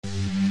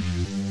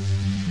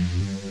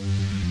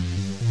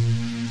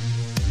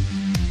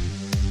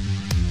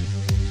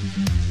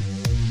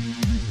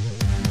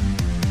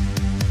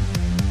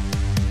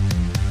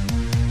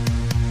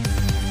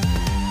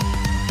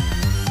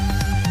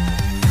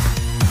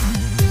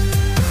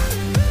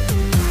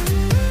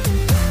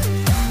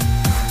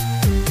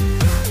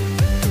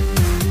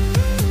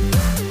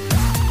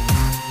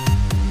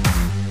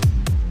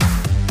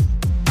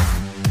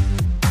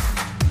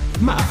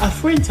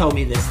friend told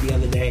me this the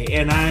other day,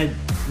 and I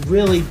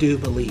really do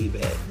believe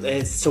it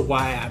as to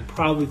why I'm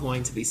probably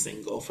going to be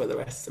single for the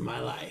rest of my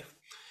life.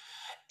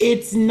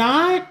 It's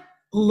not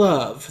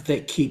love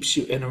that keeps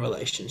you in a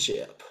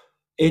relationship.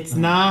 It's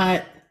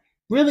not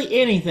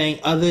really anything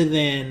other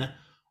than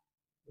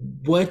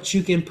what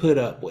you can put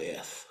up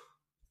with.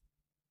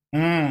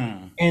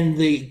 And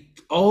the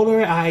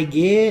older I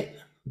get,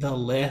 the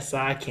less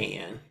I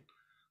can.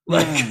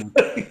 Like,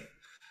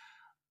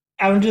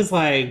 I'm just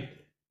like,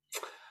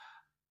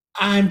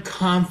 I'm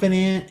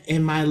confident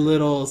in my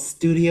little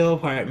studio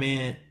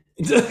apartment,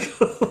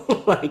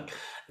 like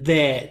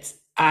that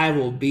I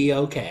will be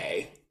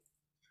okay.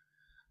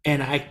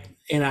 And I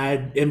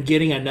am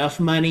getting enough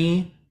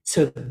money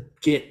to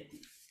get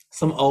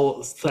some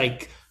old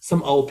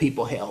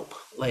people help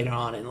later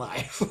on in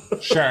life.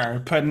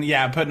 Sure,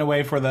 putting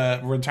away for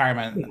the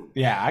retirement.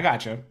 Yeah, I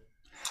got you.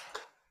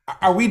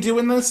 Are we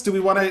doing this? Do we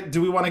want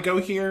to go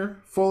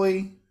here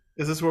fully?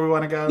 Is this where we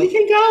want to go? We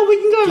can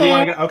go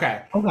there.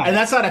 Okay. And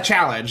that's not a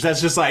challenge. That's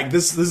just like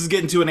this is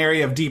getting to an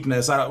area of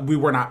deepness we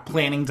were not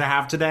planning to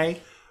have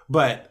today,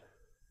 but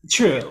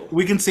true.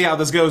 We can see how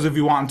this goes if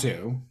you want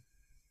to.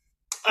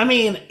 I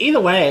mean,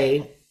 either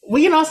way,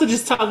 we can also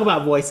just talk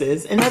about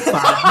voices, and that's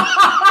fine.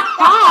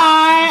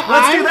 Hi,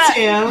 I'm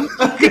Tim.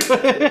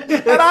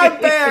 And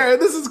I'm Bear.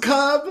 This is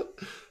Cub.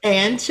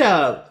 And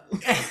Chubb.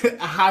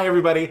 Hi,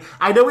 everybody.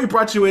 I know we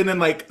brought you in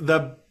like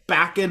the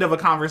back end of a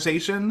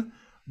conversation,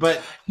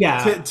 but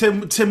yeah,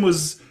 Tim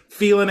was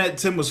feeling it.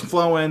 Tim was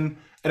flowing,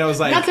 and I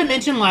was like, not to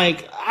mention,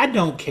 like, I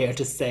don't care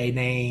to say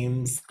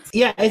names.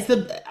 Yeah,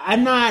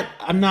 I'm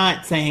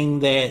not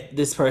saying that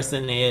this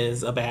person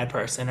is a bad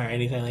person or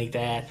anything like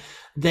that.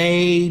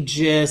 They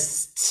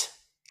just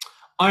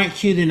aren't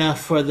cute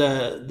enough for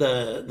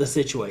the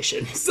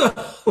situation. So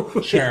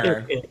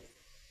sure.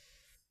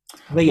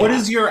 But yeah. What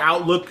is your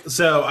outlook?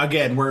 So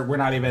again, we're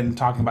not even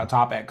talking about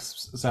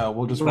topics, so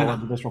we'll just roll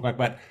into this real quick.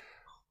 But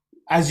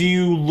as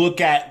you look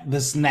at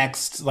this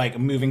next like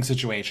moving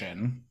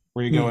situation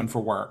where you go in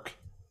for work,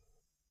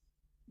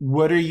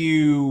 what are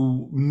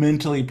you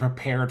mentally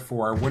prepared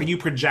for? What are you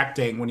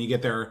projecting when you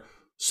get there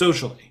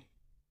socially?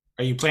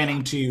 Are you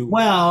planning to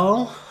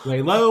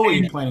lay low? Are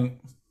you planning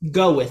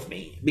go with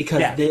me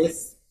because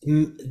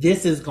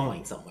this is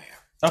going somewhere?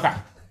 Okay.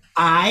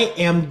 I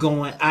am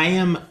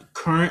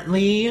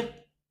currently,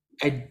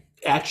 I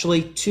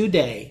actually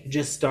today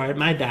just started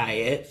my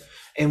diet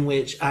in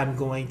which I'm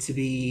going to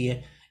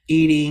be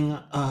eating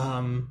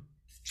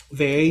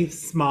very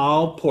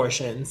small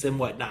portions and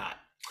whatnot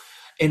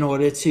in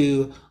order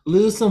to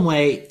lose some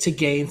weight, to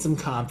gain some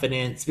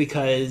confidence,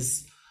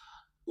 because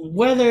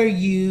whether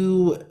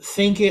you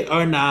think it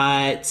or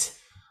not,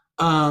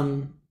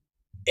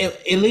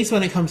 at least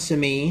when it comes to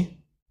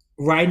me,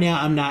 right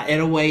now I'm not at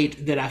a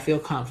weight that I feel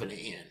confident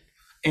in.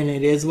 And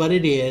it is what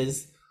it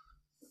is.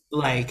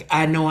 Like,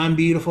 I know I'm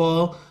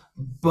beautiful,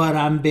 but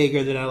I'm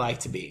bigger than I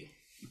like to be.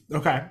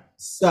 Okay.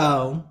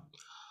 So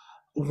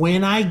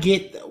when I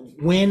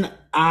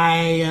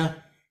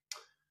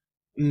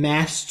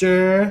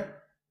master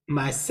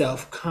my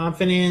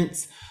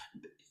self-confidence,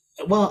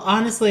 well,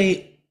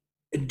 honestly,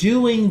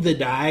 doing the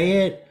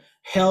diet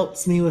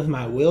helps me with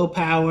my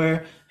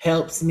willpower,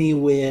 helps me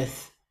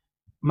with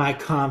my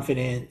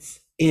confidence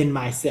in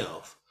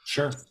myself.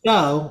 Sure.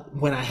 So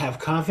when I have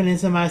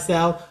confidence in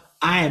myself,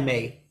 I am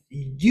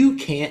you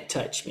can't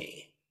touch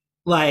me.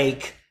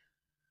 Like,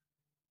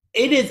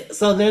 it is.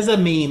 So there's a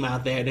meme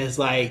out there that's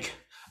like,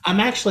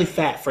 I'm actually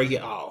fat for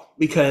y'all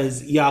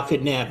because y'all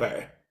could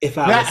never. If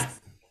I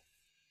was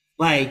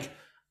like,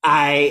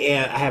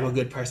 I have a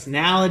good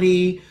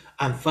personality.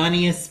 I'm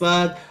funny as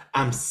fuck.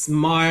 I'm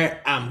smart.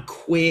 I'm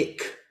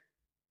quick.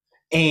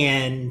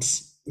 And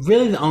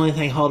really the only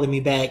thing holding me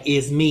back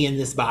is me in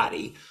this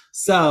body.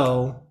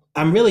 So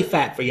I'm really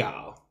fat for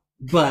y'all.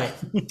 But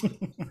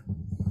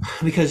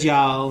because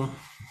y'all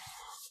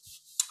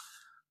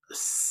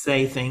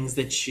say things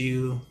that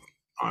you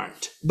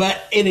aren't.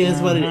 But it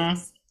is what it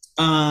is.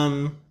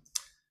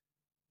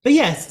 But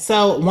yes,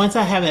 so once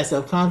I have that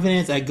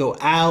self-confidence, I go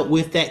out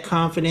with that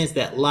confidence,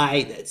 that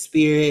light, that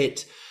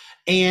spirit,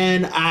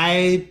 and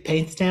I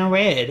paint the town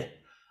red.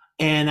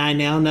 And I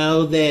now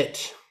know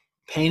that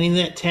painting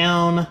that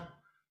town,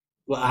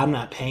 well, I'm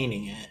not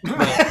painting it.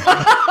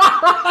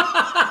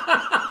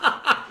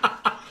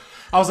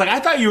 I was like,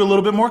 I thought you were a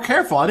little bit more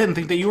careful. I didn't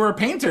think that you were a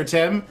painter,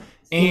 Tim.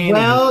 And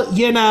well,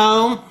 you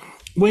know,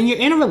 when you're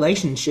in a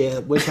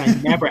relationship, which I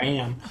never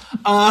am,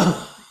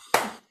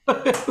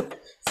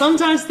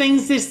 sometimes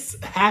things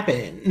just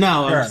happen.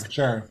 No,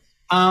 sure.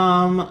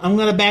 I'm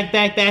gonna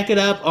back it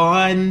up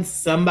on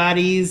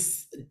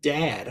somebody's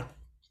dad.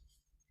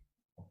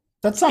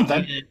 That's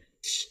something. And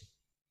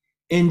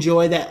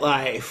enjoy that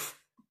life.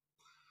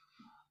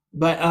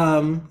 But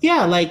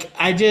yeah, like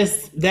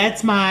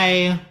that's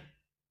my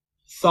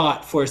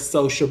thought for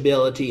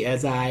sociability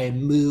as I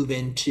move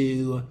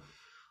into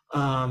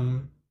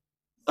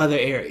other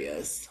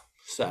areas.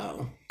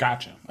 So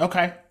gotcha.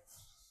 Okay.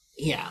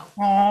 Yeah.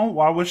 Oh,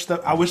 well, I wish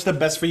the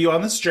best for you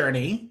on this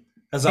journey,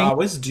 as I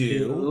always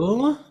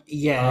do.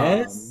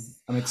 Yes.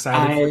 I'm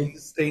excited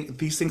for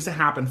these things to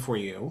happen for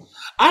you.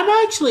 I'm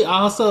actually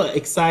also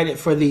excited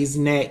for these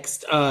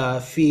next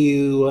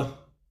few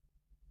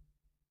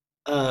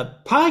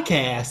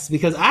podcasts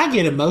because I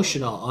get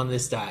emotional on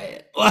this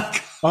diet.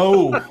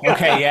 Oh,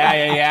 okay,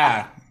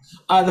 yeah.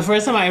 The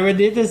first time I ever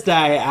did this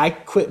diet, I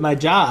quit my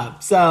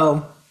job.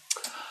 So,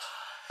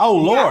 oh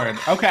Lord,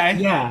 okay,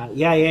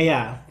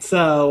 yeah.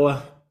 So,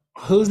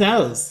 who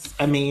knows?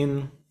 I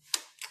mean,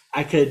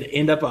 I could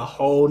end up a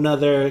whole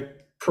nother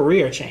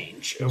career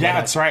change. Yeah,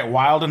 that's right.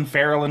 Wild and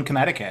Feral in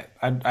Connecticut.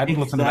 I'd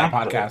listen to that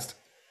podcast.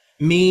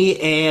 Me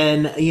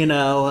and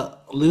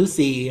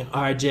Lucy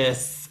are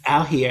just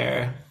out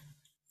here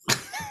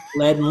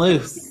letting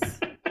loose.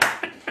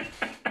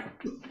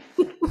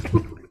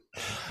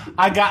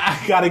 I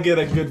got to get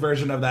a good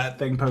version of that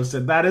thing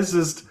posted. That is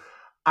just,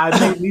 I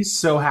made me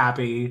so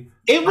happy.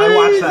 It was. I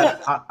watched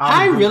that.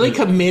 I really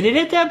committed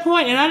at that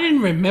point, and I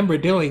didn't remember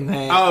doing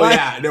that. Oh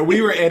yeah, no,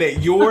 we were in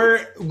it.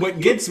 What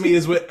gets me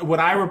is when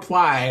I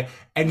reply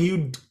and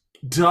you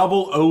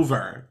double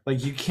over,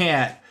 like you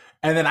can't,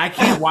 and then I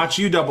can't watch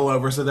you double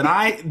over, so then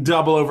I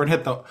double over and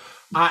hit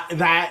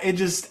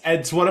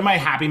it's one of my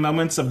happy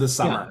moments of the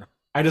summer. Yeah.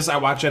 I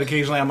watch it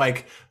occasionally. I'm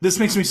like, this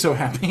makes me so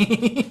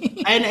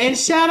happy. and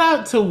shout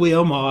out to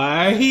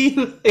Wilmar.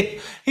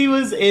 He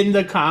was in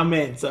the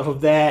comments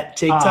of that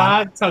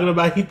TikTok talking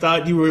about he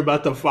thought you were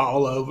about to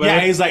fall over.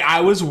 Yeah, he's like,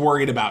 I was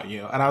worried about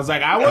you, and I was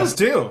like, I was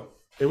too.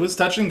 It was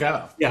touch and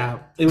go. Yeah,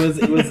 it was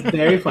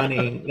very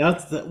funny.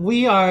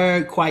 We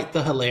are quite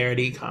the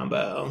hilarity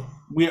combo.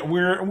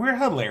 We're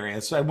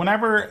hilarious.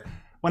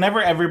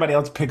 Whenever everybody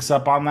else picks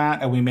up on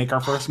that and we make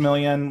our first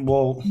million,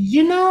 we'll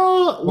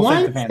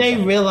once they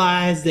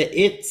realize that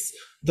it's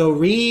the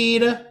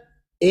Reed,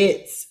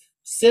 it's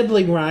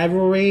sibling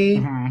rivalry,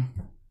 and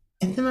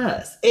then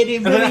us.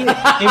 It really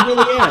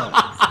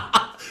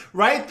is.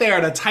 Right there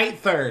at a tight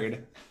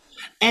third.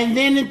 And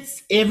then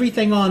it's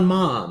everything on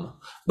mom.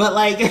 But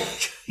like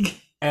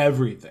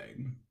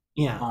everything.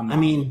 Yeah. I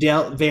mean,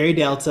 very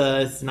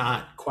Delta. It's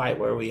not quite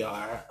where we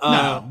are.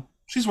 No.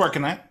 She's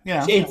working it.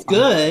 Yeah. It's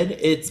good.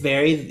 It's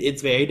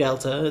very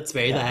Delta. It's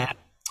very that.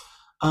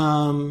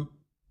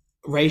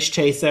 Race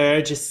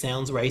Chaser just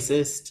sounds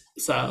racist.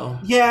 So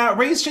yeah,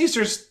 Race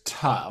Chaser's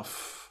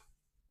tough.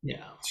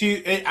 Yeah.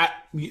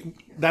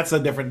 That's a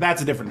different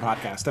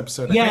podcast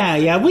episode.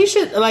 Yeah. We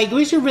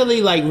should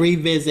really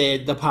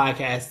revisit the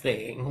podcast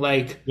thing.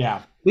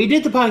 We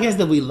did the podcast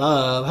that we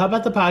love. How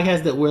about the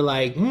podcast that we're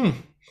like, we're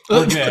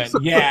good.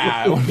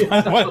 Yeah.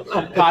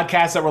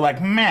 Podcasts that we're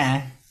like,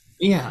 meh.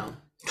 Yeah.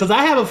 Because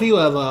I have a few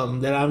of them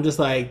that I'm just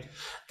like,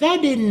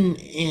 that didn't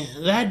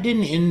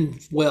end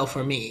well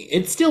for me.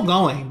 It's still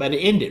going, but it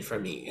ended for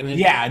me. And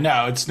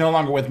it's no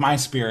longer with my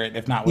spirit,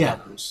 if not with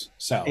others.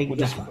 So,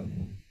 exactly.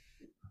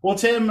 Well,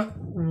 Tim,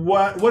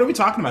 what are we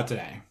talking about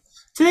today?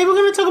 Today we're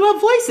going to talk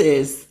about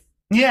voices.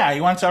 Yeah,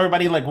 you want to tell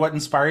everybody what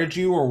inspired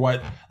you or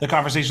what the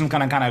conversation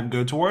kind of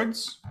go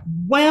towards?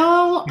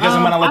 Well, because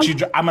I'm gonna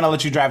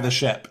let you drive the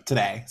ship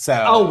today. So.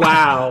 Oh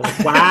wow!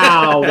 So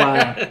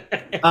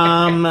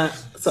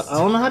I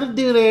don't know how to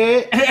do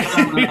that.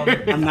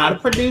 I'm not a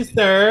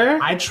producer.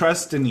 I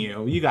trust in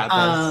you. You got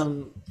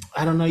this.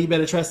 I don't know. You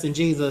better trust in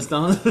Jesus.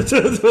 Don't trust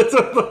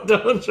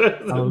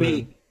in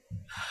me.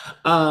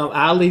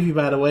 I'll leave you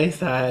by the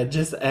wayside.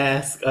 Just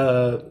ask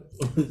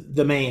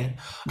the man.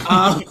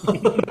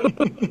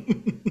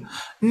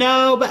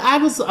 No, but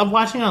I'm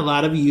watching a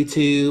lot of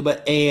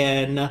YouTube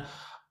and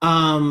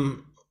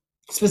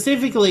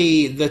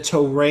specifically the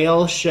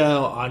Terrell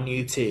show on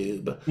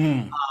YouTube.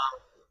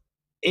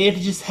 It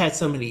just had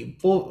so many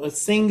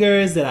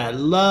singers that I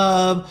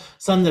love,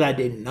 some that I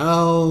didn't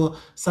know,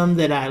 some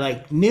that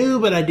I knew,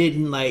 but I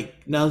didn't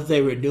know that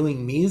they were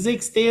doing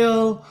music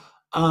still.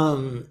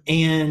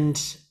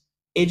 And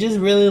it just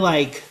really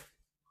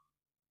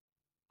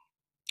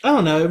I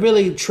don't know, it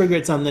really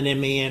triggered something in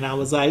me. And I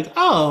was like,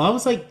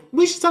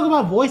 we should talk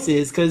about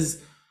voices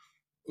because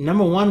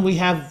number one, we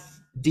have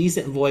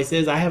decent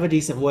voices. I have a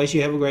decent voice.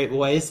 You have a great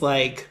voice.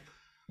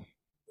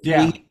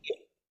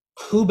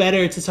 Who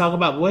better to talk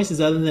about voices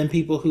other than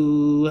people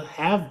who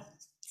have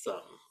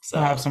some? So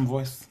have some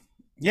voice.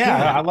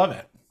 Yeah, I love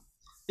it.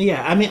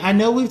 Yeah, I mean, I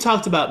know we've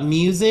talked about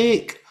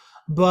music,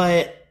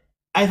 but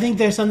I think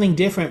there's something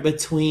different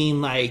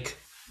between like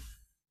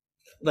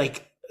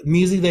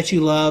music that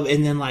you love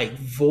and then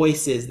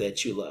voices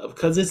that you love,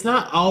 because it's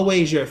not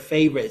always your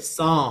favorite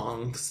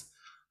songs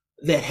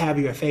that have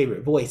your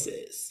favorite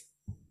voices.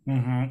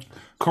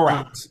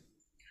 Correct.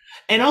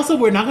 And also,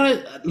 we're not going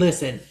to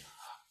listen.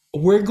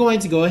 We're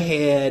going to go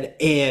ahead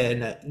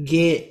and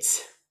get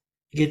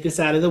this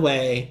out of the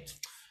way.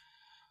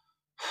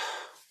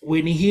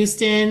 Whitney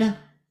Houston,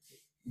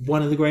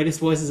 one of the greatest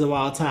voices of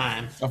all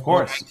time. Of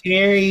course.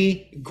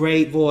 Carey,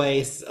 great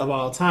voice of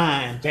all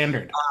time.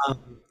 Standard.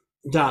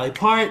 Dolly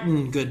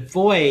Parton, good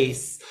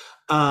voice.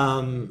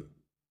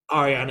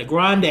 Ariana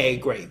Grande,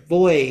 great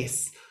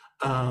voice.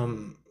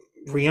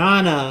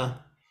 Rihanna,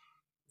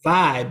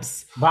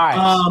 vibes.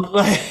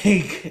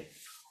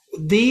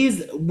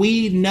 These,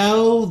 we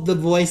know the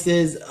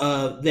voices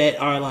that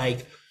are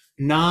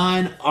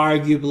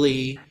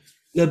non-arguably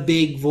the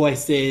big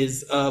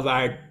voices of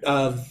our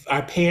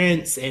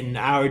parents and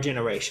our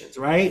generations,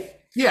 right?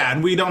 Yeah,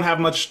 and we don't have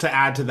much to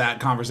add to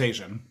that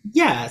conversation.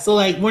 Yeah, so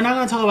like we're not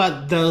gonna talk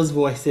about those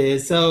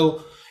voices.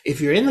 So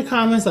if you're in the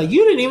comments, like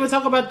you didn't even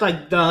talk about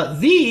like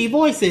the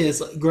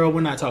voices, girl,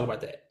 we're not talking about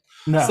that.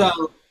 No.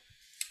 So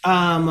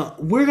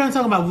we're gonna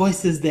talk about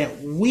voices that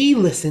we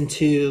listen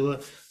to,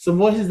 some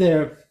voices that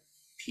are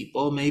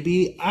people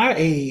maybe our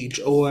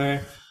age,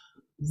 or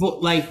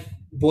like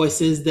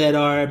voices that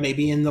are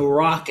maybe in the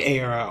rock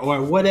era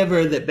or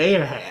whatever that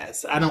Bayer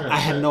has. I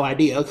have no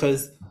idea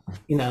because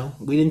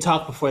we didn't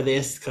talk before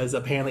this because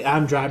apparently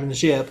I'm driving the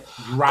ship.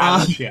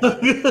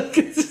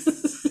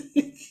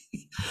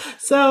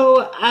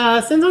 So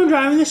since I'm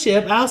driving the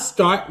ship, I'll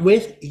start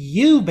with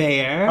you,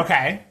 Bear.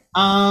 Okay.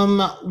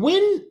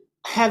 When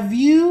have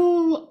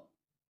you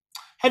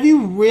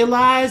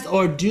realized,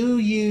 or do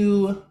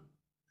you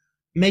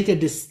make a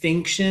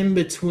distinction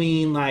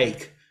between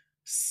like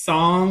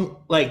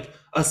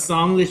a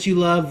song that you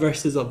love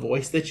versus a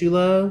voice that you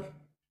love?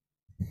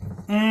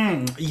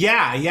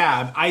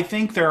 Yeah. I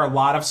think there are a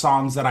lot of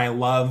songs that I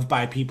love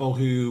by people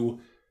who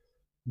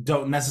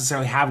don't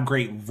necessarily have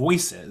great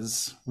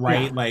voices,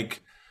 right? Yeah.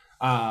 Like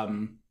a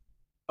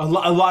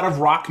lot of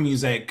rock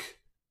music,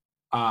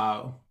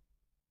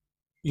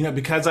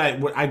 because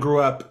I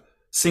grew up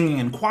singing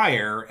in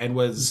choir and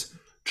was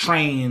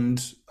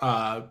trained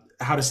how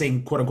to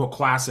sing quote unquote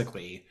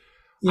classically.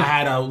 Yeah. I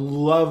had a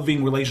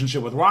loving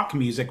relationship with rock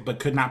music, but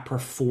could not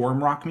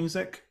perform rock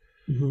music.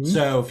 Mm-hmm.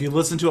 So if you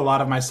listen to a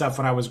lot of my stuff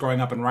when I was growing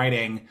up and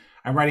writing,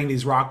 I'm writing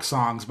these rock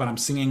songs, but I'm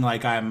singing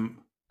like I'm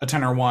a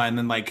tenor one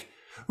and like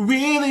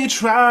really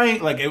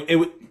trying. Like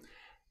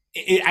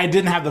I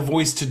didn't have the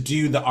voice to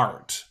do the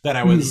art that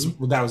I was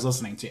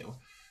listening to.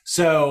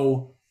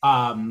 So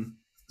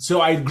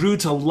I grew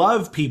to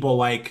love people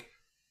like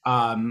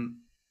when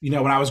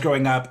I was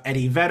growing up,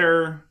 Eddie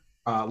Vedder,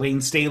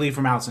 Lane Staley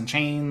from Alice in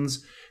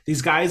Chains.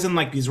 These guys in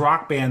like these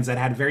rock bands that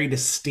had very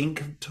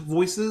distinct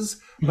voices,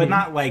 but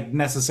not like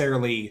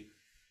necessarily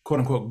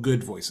quote unquote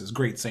good voices,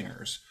 great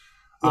singers.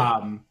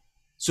 Yeah.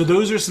 So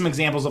those are some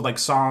examples of like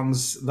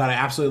songs that I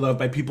absolutely love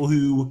by people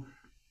who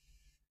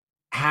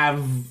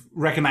have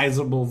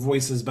recognizable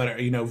voices, but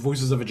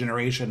voices of a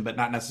generation, but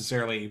not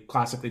necessarily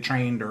classically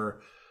trained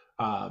or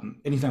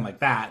anything like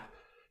that.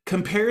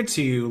 Compared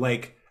to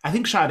like, I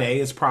think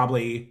Sade is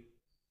probably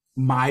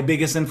my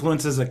biggest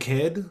influence as a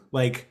kid.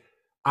 Like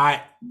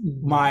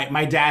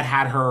my dad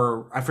had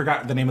her, I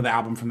forgot the name of the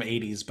album from the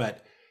 80s,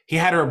 but he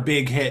had her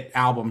big hit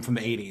album from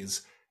the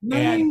 80s.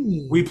 Nice.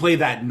 And we played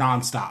that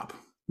nonstop.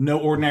 No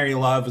Ordinary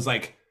Love is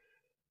like,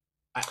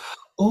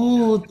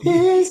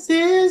 this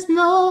is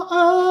no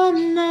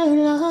ordinary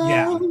love.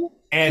 Yeah.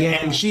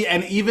 And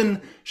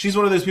she's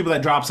one of those people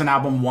that drops an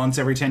album once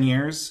every 10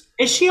 years.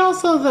 Is she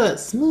also the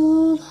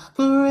smooth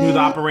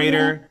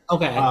operator?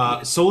 Okay.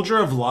 Soldier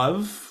of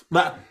Love.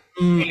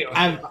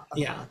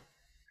 Yeah.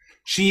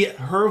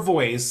 Her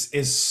voice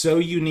is so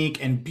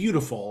unique and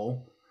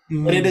beautiful,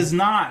 but it is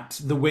not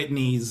the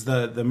Whitneys,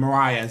 the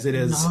Mariahs.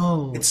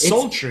 It's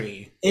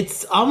sultry.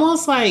 It's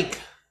almost like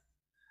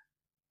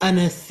an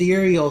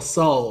ethereal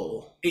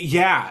soul.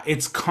 Yeah,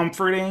 it's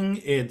comforting.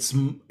 It's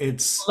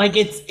like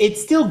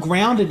it's still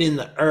grounded in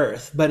the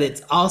earth, but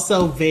it's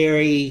also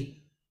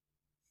very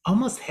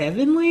almost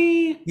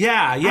heavenly.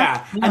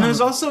 Yeah. And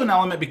there's also an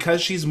element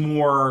because she's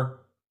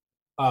more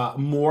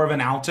of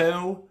an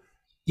alto.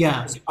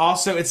 Yeah.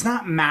 Also, it's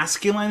not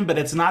masculine, but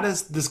it's not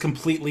as this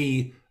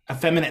completely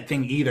effeminate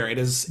thing either. It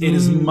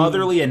is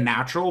motherly and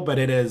natural, but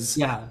it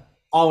is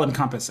all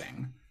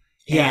encompassing.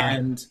 Yeah.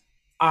 And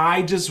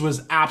I just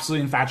was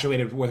absolutely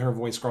infatuated with her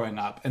voice growing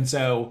up. And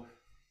so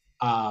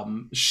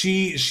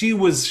she's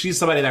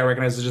somebody that I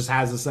recognize that just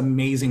has this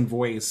amazing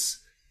voice.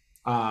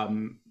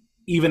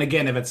 Even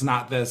again, if it's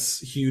not this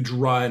huge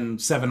run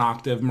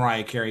 7-octave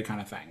Mariah Carey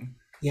kind of thing.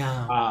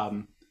 Yeah.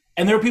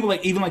 And there are people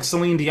like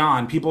Celine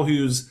Dion, people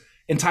whose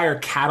entire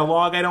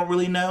catalog I don't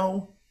really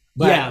know.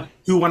 But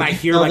who when I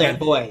hear like that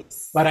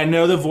voice. But I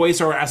know the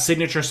voice or a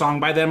signature song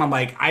by them, I'm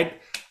like, I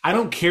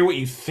don't care what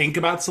you think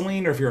about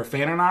Celine or if you're a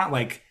fan or not,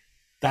 like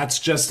that's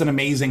just an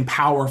amazing,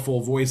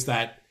 powerful voice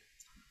that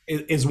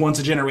is once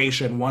a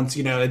generation.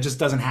 It just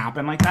doesn't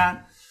happen like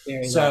that.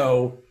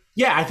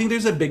 I think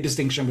there's a big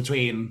distinction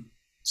between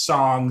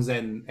songs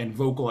and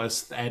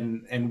vocalists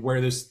and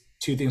where those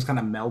two things kind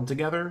of meld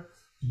together.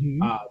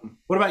 Mm-hmm.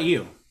 What about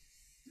you?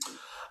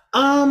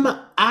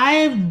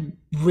 I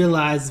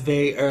realized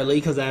very early,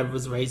 because I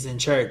was raised in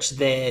church,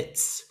 that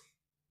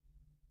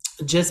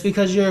just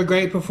because you're a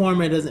great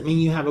performer doesn't mean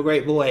you have a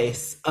great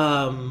voice.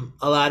 A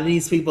lot of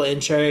these people in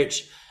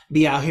church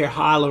be out here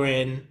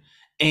hollering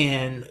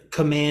and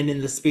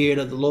commanding the spirit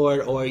of the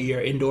Lord or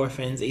your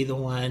endorphins, either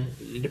one.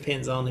 It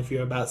depends on if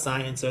you're about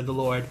science or the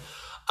Lord.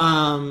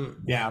 And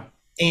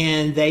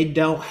they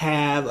don't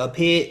have a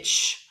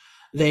pitch.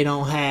 They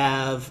don't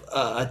have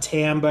a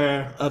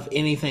timbre of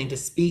anything to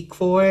speak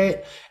for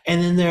it.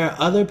 And then there are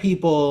other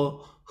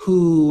people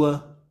who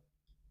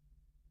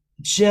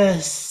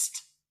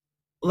just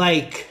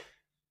like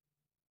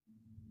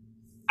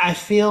I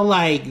feel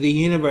like the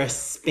universe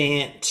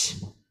spent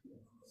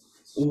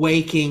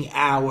waking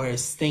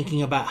hours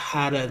thinking about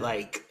how to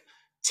like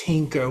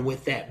tinker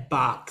with that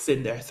box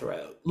in their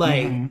throat.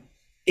 Like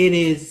it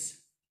is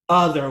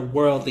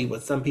otherworldly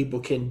what some people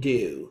can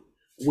do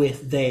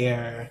with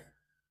their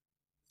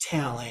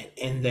talent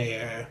and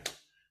their,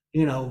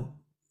 you know,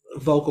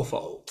 vocal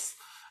folds.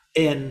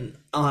 And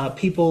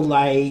people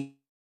like,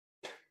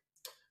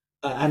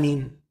 I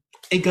mean,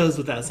 it goes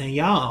without saying,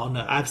 y'all all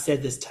know, I've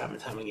said this time and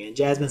time again,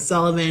 Jasmine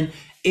Sullivan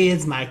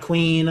is my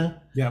queen.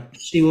 Yep.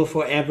 She will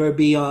forever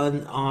be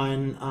on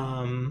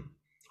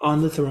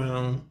the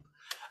throne.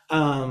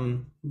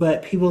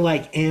 But people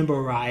like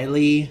Amber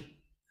Riley,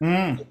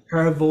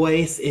 her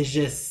voice is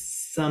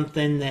just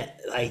something that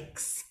like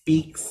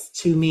speaks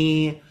to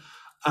me.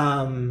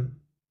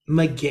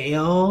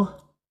 Miguel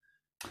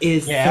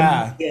is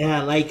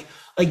like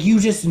you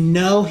just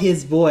know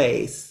his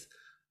voice.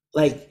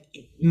 Like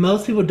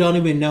most people don't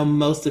even know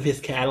most of his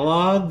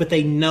catalog, but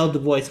they know the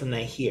voice when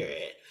they hear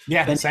it.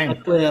 Yeah,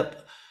 same. Clip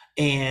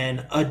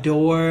and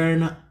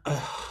Adorn.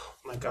 Oh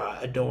my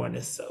god, Adorn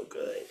is so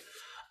good.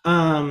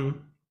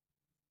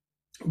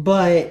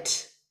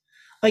 But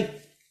like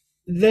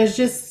there's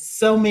just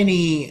so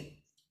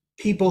many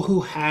people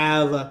who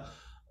have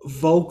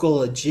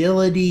vocal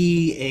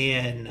agility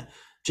and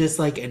just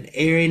like an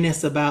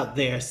airiness about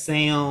their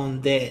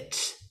sound that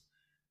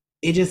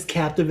it just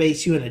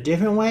captivates you in a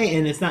different way.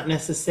 And it's not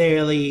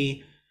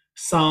necessarily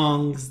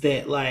songs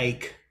that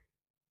like,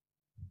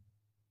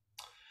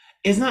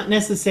 it's not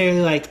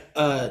necessarily like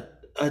a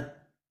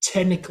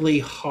technically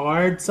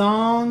hard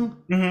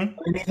song or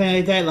anything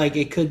like that. Like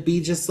it could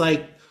be just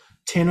like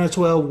 10 or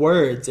 12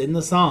 words in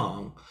the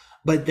song,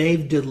 but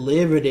they've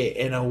delivered it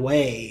in a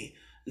way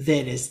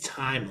that is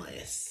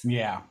timeless.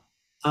 Yeah.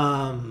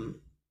 I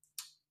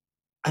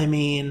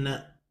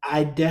mean,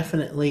 I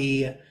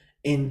definitely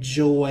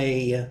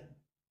enjoy,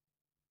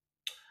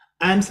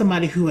 I'm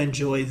somebody who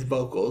enjoys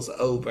vocals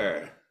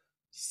over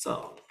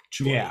song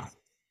choice. Yeah.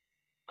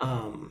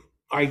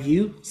 Are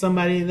you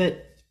somebody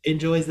that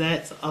enjoys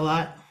that a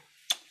lot?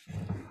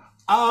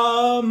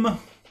 I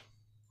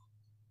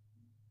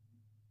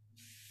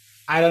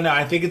don't know.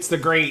 I think it's the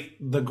great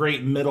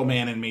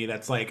middleman in me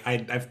that's like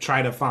I've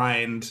tried to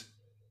find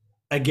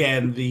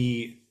again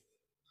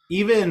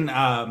even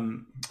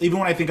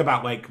when I think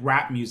about like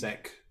rap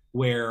music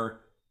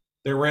where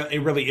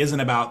it really isn't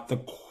about the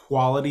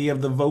quality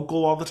of the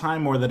vocal all the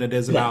time more than it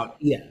is about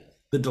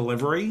the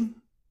delivery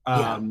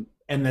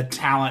and the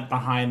talent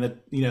behind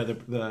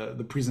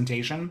the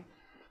presentation.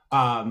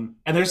 And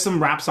there's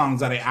some rap songs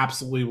that I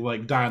absolutely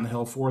like die on the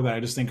hill for that I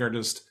just think are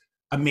just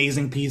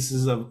amazing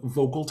pieces of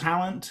vocal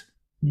talent.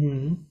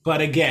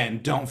 But again,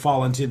 don't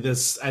fall into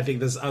this, I think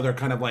this other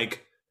kind of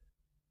like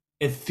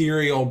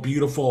ethereal,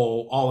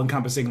 beautiful,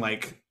 all-encompassing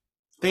like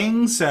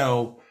thing.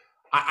 So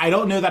I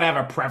don't know that I have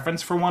a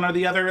preference for one or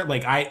the other.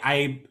 Like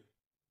I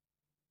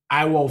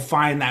will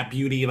find that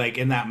beauty like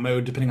in that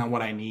mode depending on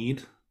what I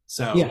need.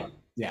 So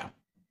yeah.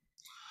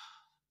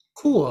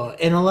 Cool.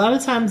 And a lot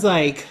of times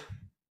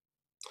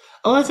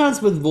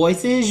with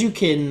voices you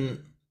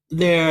can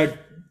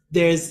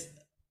there's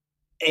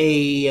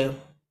a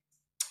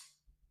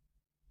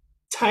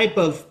type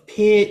of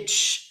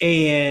pitch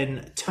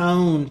and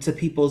tone to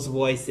people's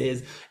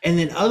voices, and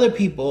then other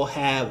people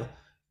have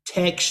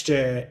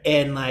texture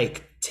and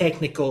like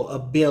technical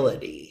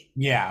ability.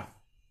 Yeah.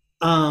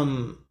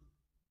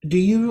 Do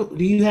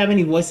you have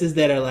any voices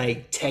that are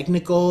like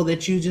technical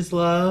that you just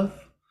love?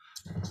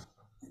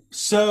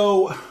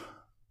 So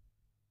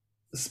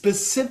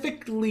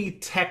specifically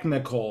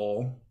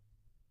technical,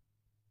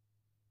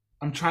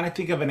 I'm trying to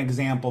think of an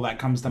example that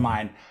comes to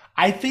mind.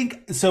 I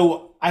think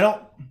so.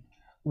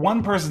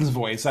 One person's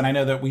voice, and I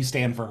know that we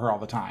stand for her all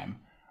the time,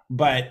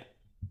 but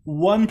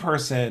one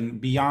person,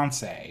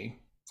 Beyonce,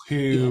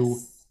 who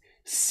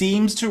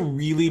seems to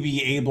really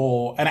be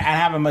able, and I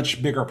have a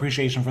much bigger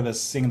appreciation for this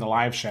singing the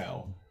live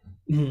show.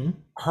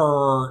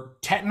 Her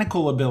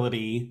technical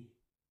ability,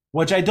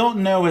 which I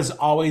don't know has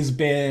always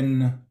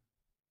been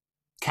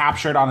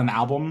captured on an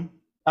album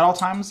at all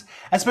times,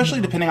 especially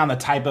depending on the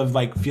type of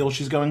like feel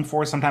she's going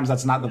for. Sometimes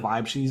that's not the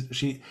vibe she doesn't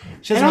really need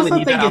that. I also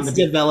think it's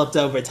developed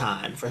over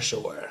time for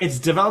sure. It's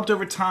developed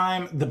over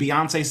time. The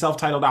Beyonce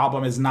self-titled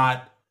album is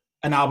not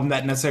an album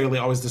that necessarily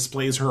always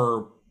displays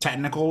her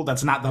technical.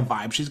 That's not the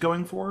vibe she's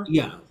going for.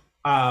 Yeah.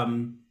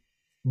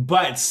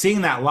 But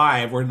seeing that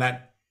live, where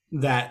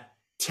that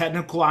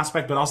technical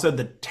aspect, but also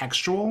the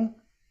textual,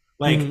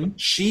 like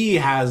she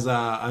has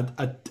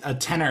a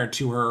tenor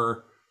to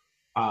her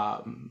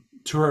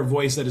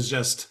voice that is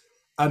just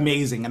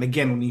amazing. And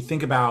again, when you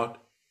think about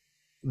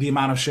the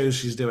amount of shows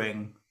she's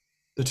doing,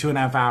 the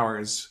 2.5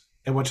 hours,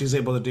 and what she's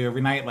able to do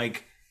every night,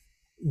 like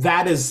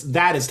that is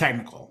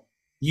technical.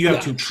 You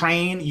have to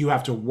train, you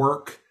have to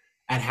work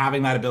at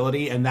having that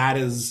ability, and that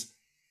is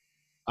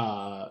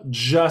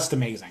just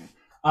amazing.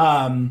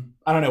 I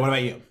don't know. What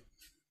about you?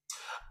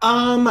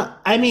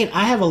 I mean,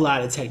 I have a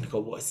lot of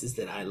technical voices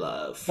that I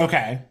love.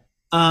 Okay.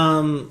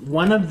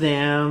 One of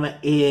them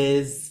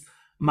is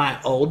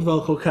my old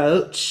vocal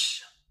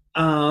coach,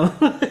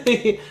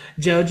 Jojo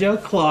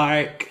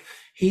Clark.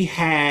 He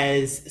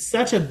has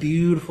such a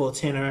beautiful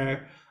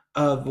tenor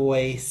of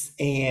voice,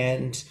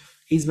 and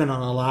he's been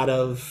on a lot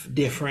of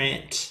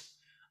different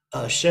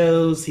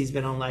shows. He's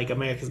been on like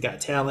America's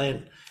Got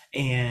Talent,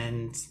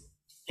 and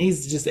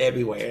he's just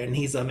everywhere, and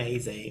he's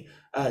amazing.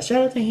 Shout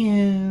out to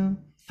him.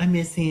 I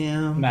miss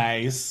him.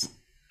 Nice.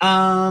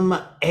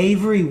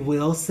 Avery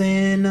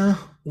Wilson,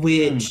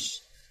 which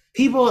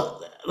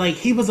people like,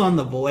 he was on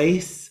The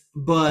Voice,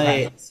 but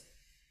Okay.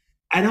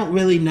 I don't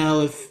really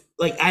know if,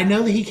 like, I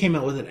know that he came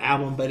out with an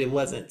album, but it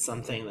wasn't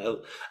something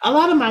that a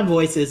lot of my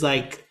voices,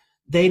 like,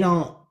 they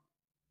don't,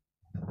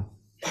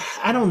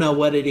 I don't know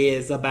what it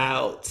is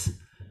about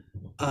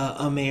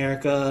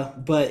America,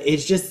 but it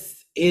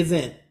just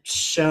isn't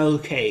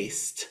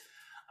showcased.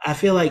 I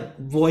feel like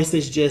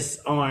voices just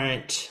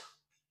aren't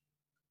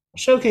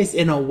showcased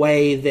in a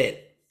way that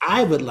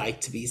I would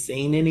like to be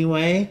seen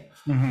anyway.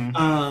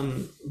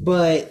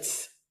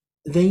 But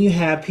then you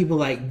have people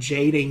like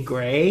Jaden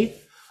Gray.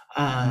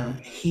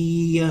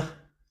 He,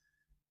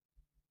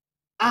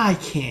 I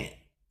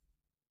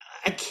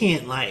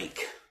can't like,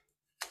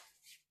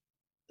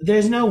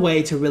 there's no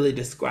way to really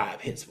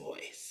describe his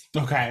voice.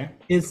 Okay.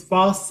 His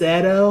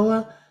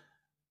falsetto,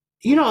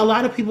 you know, a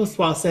lot of people's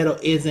falsetto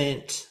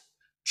isn't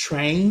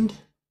trained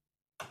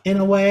in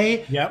a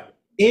way. Yep.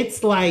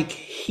 It's like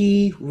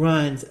he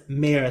runs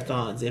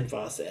marathons in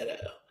falsetto.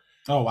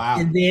 Oh, wow.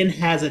 And then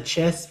has a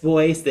chest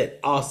voice that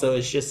also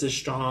is just as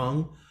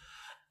strong.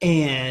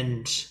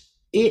 And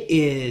it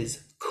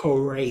is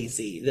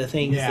crazy the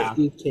things that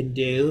he can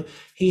do.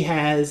 He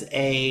has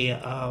a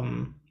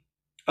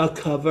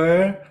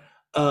cover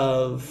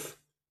of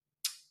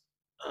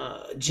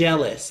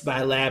Jealous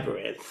by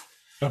Labyrinth.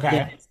 Okay.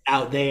 That's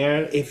out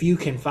there. If you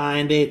can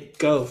find it,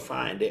 go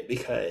find it,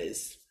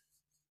 because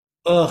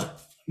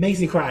makes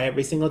me cry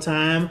every single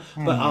time,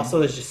 but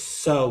also it's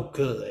just so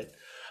good.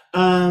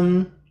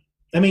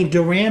 I mean,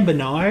 Duran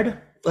Bernard,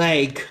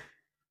 like,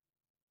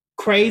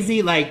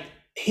 crazy, like,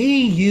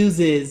 he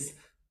uses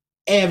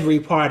every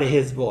part of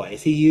his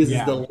voice. He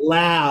uses the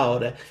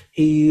loud,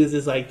 he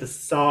uses like the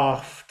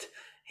soft,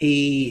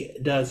 he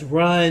does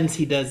runs,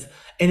 he does,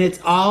 and it's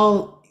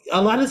all,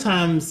 a lot of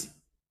times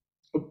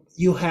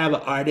you have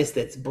an artist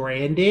that's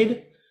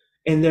branded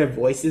and their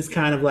voice is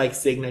kind of like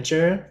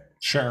signature.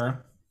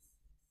 Sure.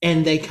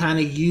 And they kind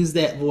of use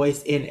that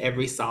voice in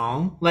every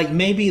song.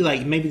 Maybe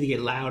they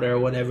get louder or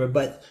whatever,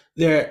 but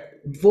their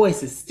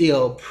voice is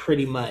still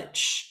pretty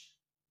much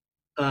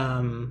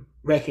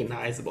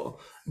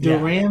recognizable.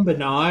 Duran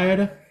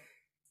Bernard,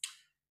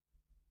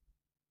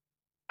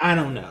 I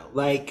don't know.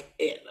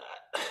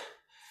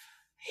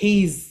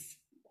 He's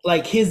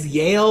like, his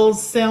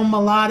yells sound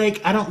melodic.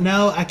 I don't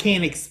know. I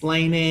can't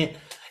explain it.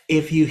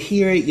 If you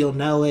hear it, you'll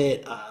know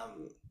it.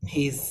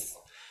 He's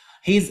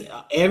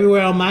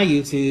everywhere on my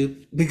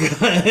YouTube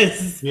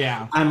because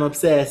I'm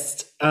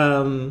obsessed.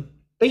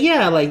 But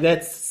yeah, like,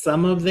 that's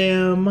some of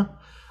them.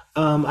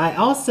 I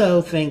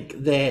also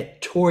think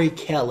that Tori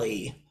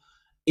Kelly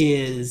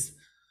is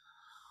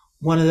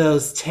one of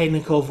those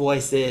technical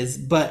voices,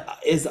 but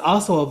is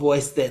also a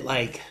voice that,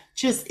 like,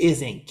 just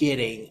isn't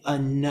getting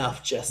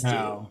enough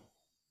justice.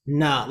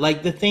 No,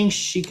 like, the things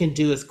she can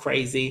do is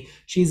crazy.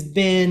 She's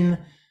been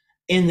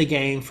in the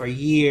game for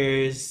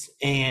years,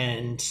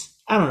 and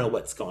I don't know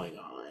what's going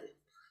on.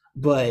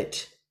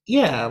 But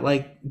yeah,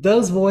 like,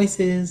 those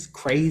voices,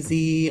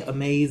 crazy,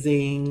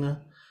 amazing.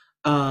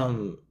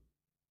 But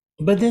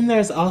then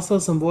there's also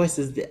some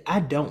voices that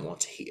I don't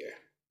want to hear.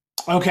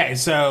 Okay,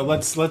 so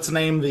let's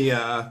name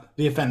the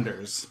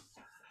offenders.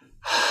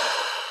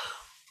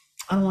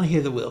 I don't want to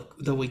hear the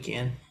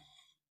Weeknd.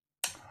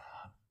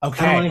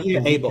 Okay. I don't want to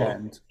hear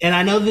Abel. And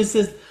I know this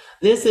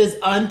is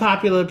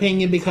unpopular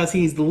opinion because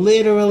he's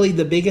literally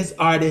the biggest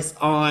artist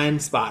on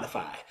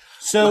Spotify.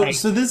 So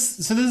this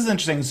is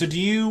interesting. So do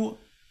you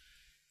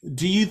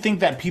think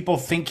that people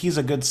think he's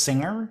a good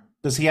singer?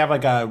 Does he have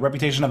like a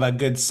reputation of a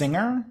good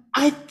singer?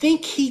 I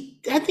think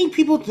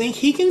people think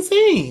he can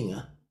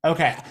sing.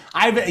 Okay.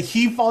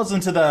 He falls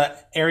into the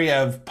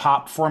area of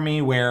pop for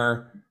me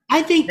where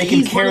I think they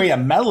can carry a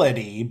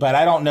melody, but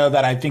I don't know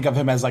that I think of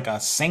him as like a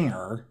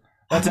singer.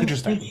 That's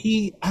interesting.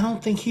 I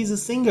don't think he's a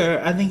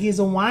singer. I think he's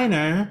a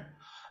whiner.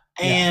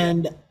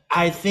 And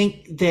I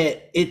think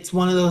that it's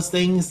one of those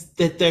things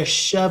that they're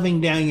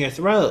shoving down your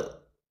throat.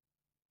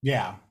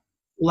 Yeah.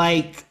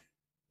 Like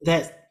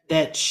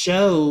that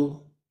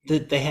show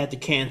that they had to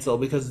cancel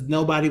because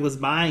nobody was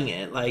buying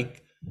it.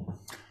 Like,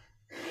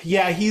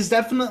 yeah, he's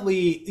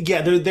definitely,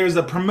 there's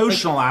a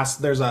promotional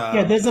there's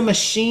a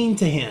machine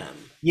to him.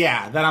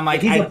 Yeah, that I'm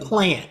like, he's a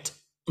plant.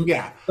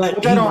 Yeah.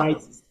 But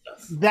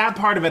that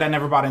part of it I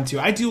never bought into.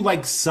 I do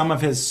like some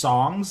of his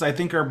songs. I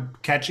think are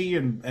catchy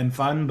and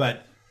fun,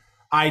 but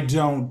I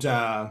don't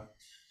mind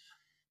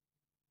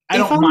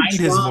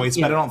his voice,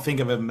 but I don't think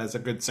of him as a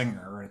good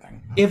singer or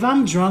anything. If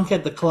I'm drunk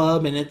at the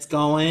club and it's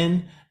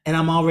going and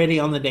I'm already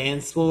on the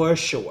dance floor,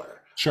 sure.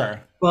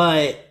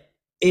 But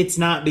it's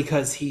not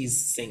because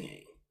he's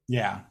singing.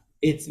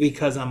 It's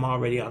because I'm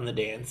already on the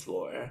dance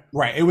floor.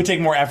 Right. It would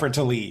take more effort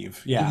to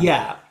leave.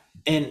 Yeah.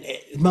 and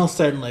most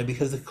certainly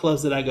because the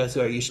clubs that I go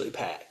to are usually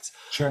packed.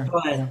 Sure.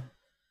 But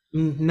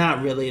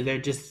not really. They're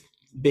just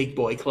big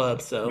boy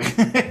clubs. So like,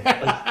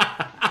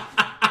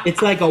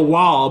 it's like a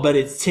wall, but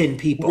it's 10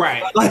 people.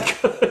 Right.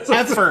 Like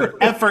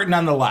effort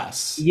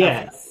nonetheless.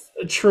 Yes,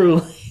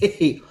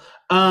 truly.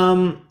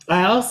 I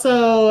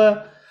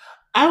also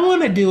I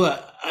want to do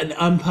an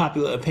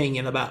unpopular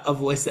opinion about a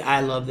voice that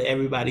I love that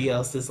everybody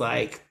else is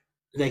like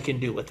they can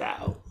do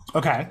without.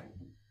 Okay.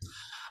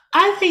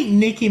 I think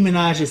Nicki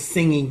Minaj's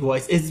singing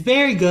voice is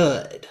very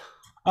good.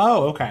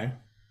 Oh, okay.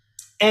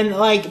 And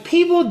like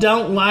people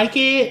don't like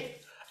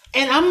it.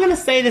 And I'm gonna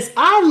say this: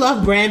 I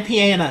love grand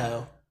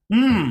piano.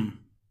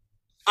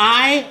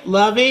 I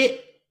love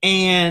it,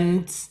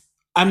 and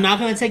I'm not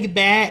gonna take it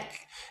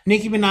back.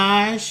 Nicki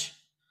Minaj,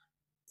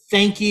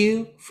 thank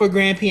you for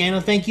grand piano.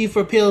 Thank you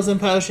for pills and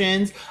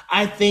potions.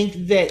 I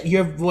think that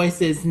your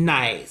voice is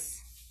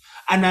nice.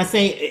 I'm not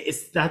saying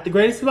it's not the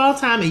greatest of all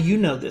time, and you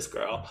know this,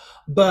 girl,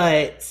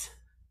 but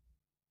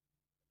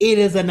it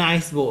is a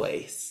nice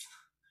voice.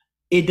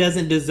 It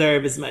doesn't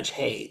deserve as much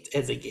hate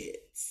as it gets.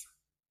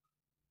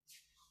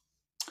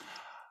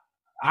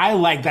 I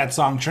like that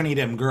song, Trinity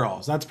Them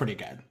Girls. That's pretty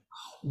good.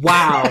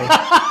 Wow.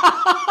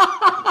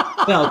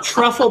 Well,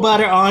 truffle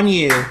butter on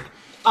you.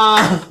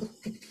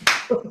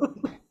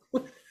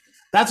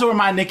 That's where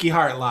my Nicki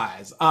heart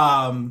lies. So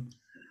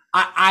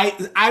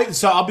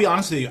I'll be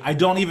honest with you. I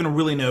don't even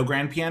really know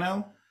grand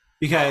piano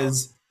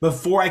because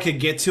before I could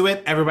get to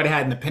it, everybody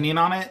had an opinion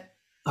on it.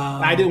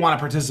 I didn't want to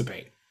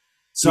participate.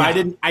 So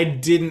yeah. I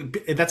didn't,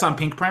 that's on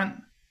Pink Print.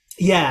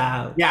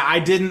 Yeah. Yeah. I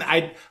didn't,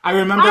 I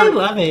remember. I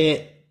love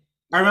it.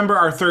 I remember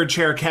our third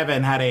chair,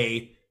 Kevin, had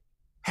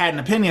an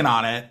opinion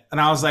on it.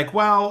 And I was like,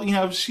 well, you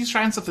know, she's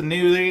trying something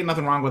new. There ain't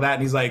nothing wrong with that.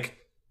 And he's like,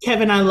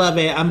 Kevin, I love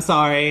it. I'm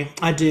sorry.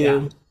 I do.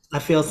 Yeah. I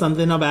feel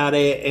something about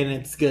it and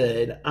it's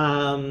good.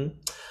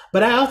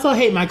 But I also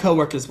hate my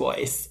coworker's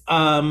voice.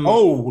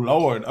 Oh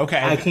Lord.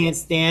 Okay. I can't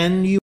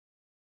stand you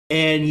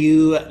and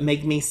you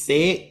make me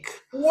sick.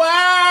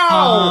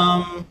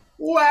 Wow.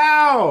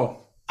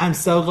 Wow. I'm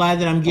so glad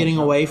that I'm getting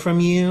away from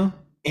you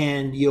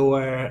and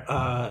your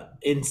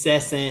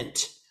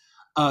incessant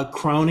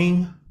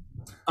croning.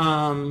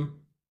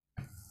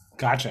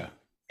 Gotcha.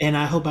 And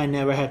I hope I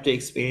never have to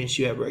experience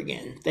you ever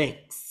again.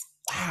 Thanks.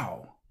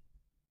 Wow.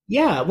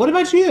 Yeah. What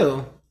about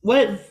you?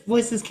 What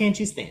voices can't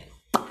you stand?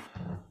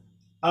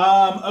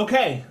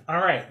 Okay. All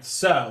right.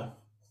 So,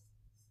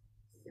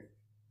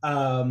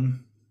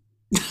 I'm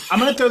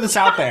gonna throw this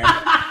out there.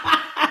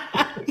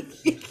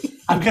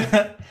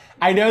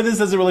 I know this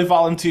doesn't really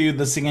fall into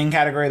the singing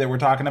category that we're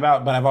talking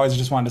about, but I've always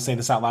just wanted to say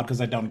this out loud because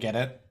I don't get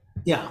it.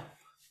 Yeah.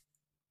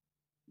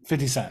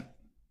 50 Cent.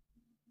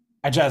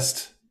 I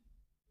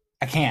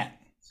can't.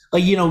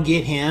 Like, you don't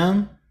get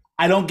him?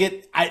 I don't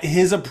get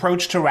his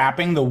approach to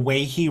rapping. The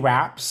way he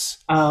raps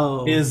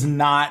is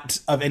not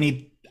of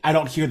any. I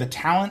don't hear the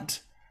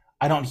talent.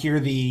 I don't hear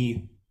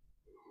the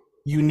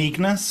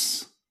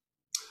uniqueness.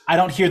 I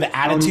don't hear the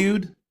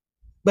attitude.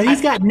 But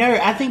he's got nerve.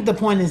 I think the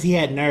point is he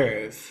had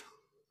nerve.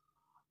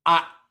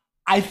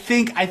 I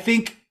think. I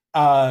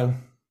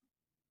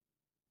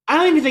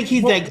don't even think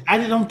he's that. I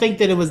don't think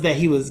that it was that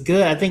he was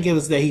good. I think it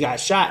was that he got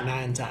shot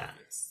 9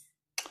 times.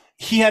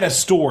 He had a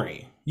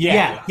story.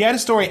 Yeah. He had a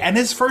story, and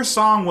his first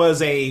song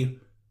was a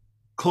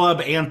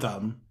club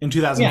anthem in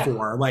 2004.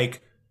 Yeah.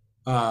 Like,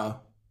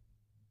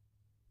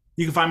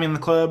 you can find me in the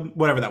club,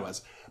 whatever that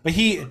was. But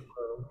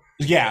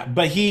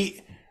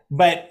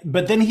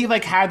but then he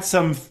like had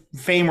some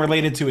fame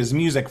related to his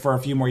music for a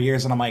few more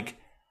years, and I'm like,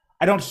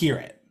 I don't hear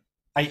it.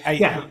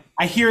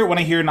 I hear it when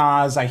I hear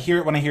Nas. I hear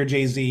it when I hear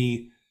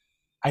Jay-Z.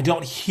 I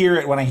don't hear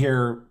it when I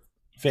hear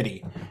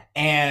 50.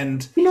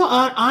 And you know,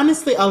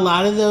 honestly, a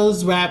lot of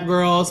those rap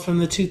girls from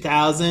the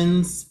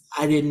 2000s,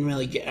 I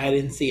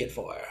didn't see it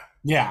for.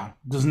 Yeah,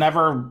 just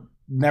never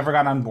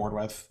got on board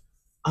with.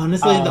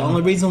 Honestly, the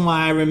only reason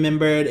why I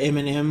remembered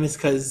Eminem is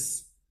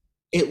because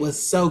it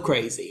was so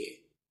crazy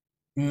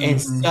and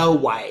so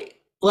white.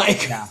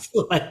 Like,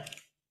 like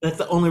that's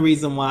the only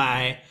reason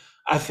why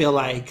I feel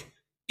like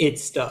it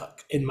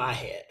stuck in my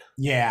head.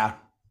 Yeah.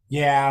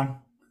 Yeah.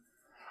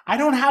 I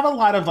don't have a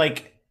lot of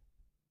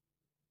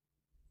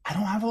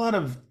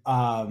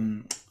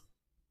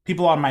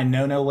people on my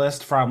no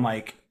list from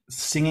like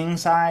singing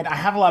side. I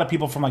have a lot of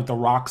people from like the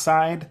rock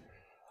side,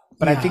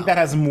 but I think that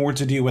has more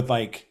to do with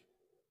like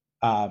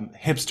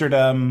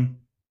hipsterdom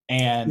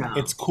and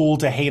it's cool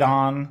to hate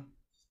on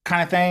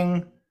kind of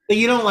thing. But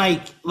you don't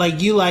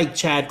you like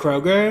Chad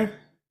Kroeger?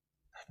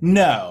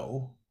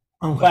 No.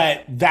 Okay.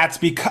 But that's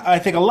because I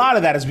think a lot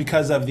of that is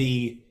because of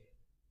the.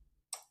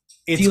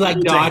 Do you like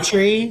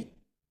Daughtry?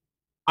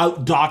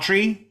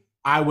 Daughtry,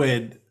 I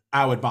would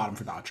bottom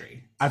for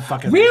Daughtry. I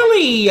fucking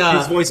really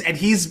his voice, and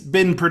he's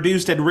been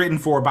produced and written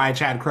for by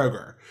Chad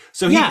Kroeger.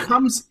 So he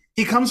comes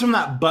from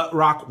that butt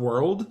rock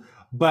world,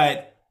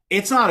 but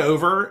It's Not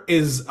Over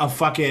is a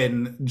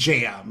fucking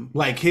jam.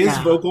 Like his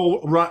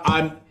vocal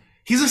run.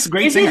 He's a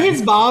great singer. Is it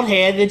his bald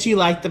head that you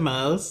like the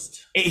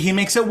most? He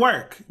makes it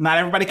work. Not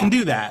everybody can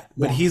do that,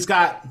 but he's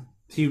got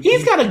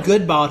a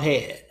good bald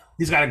head.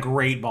 He's got a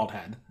great bald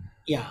head.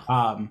 Yeah.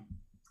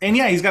 And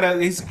yeah,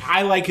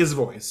 I like his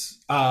voice.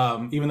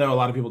 Even though a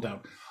lot of people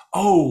don't.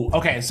 Oh,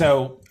 okay.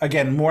 So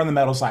again, more on the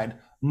metal side.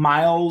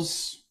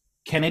 Miles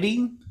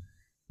Kennedy.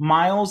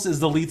 Miles is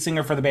the lead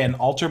singer for the band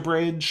Alter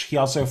Bridge. He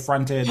also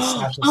fronted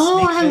Slash the Oh,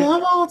 Snake I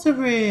love Alter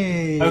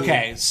Bridge.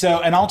 Okay,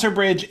 so an Alter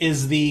Bridge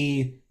is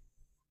the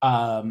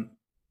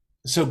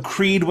so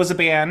Creed was a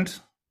band,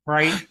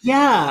 right?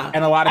 Yeah.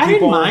 And a lot of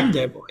people didn't mind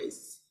their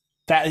voice.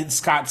 That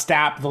Scott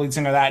Stapp, the lead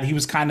singer of that, he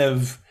was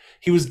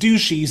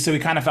douchey, so he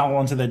kind of fell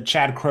into the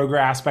Chad Kroeger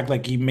aspect,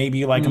 like you maybe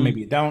you like him, maybe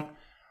you don't.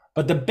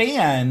 But the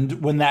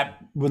band, when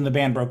the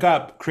band broke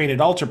up, created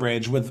Alter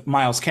Bridge with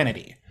Miles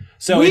Kennedy.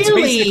 So it's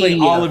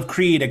basically all of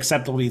Creed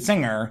except the lead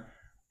singer.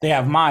 They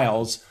have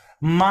Miles.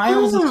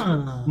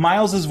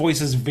 Miles's voice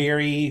is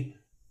very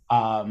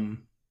what's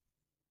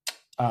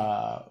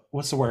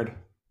the word?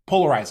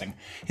 Polarizing.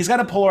 He's got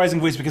a polarizing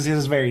voice because he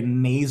has a very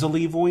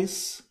nasally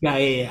voice. Yeah.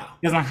 He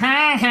does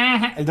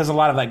it does a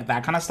lot of like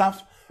that kind of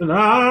stuff.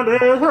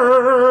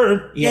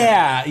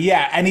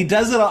 Yeah. And he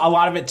does a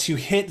lot of it to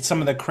hit some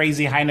of the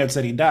crazy high notes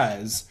that he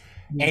does.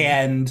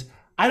 And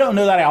I don't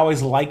know that I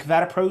always like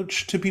that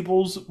approach to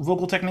people's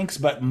vocal techniques,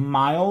 but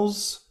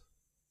Miles,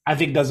 I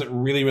think, does it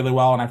really, really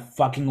well, and I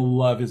fucking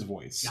love his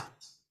voice. Yeah.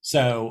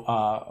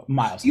 So,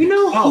 Miles. You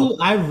know who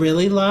I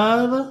really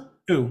love?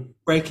 Who?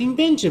 Breaking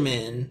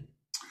Benjamin.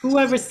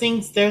 Whoever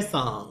sings their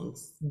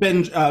songs.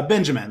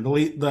 Benjamin,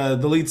 the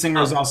lead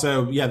singer, is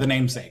also the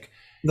namesake.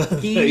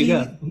 There you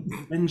go.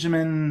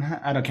 Benjamin,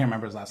 I can't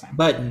remember his last name.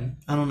 Button,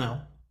 I don't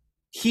know.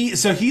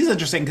 He's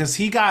interesting because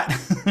he got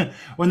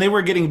when they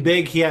were getting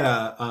big, he had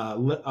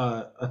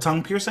a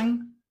tongue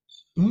piercing,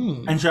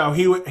 and so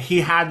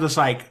he had this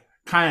like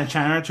kind of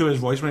tenor to his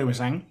voice when he was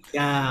singing.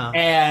 Yeah,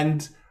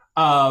 and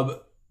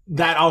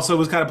that also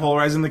was kind of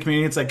polarizing the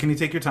community. It's like, can you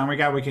take your time, we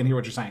can't hear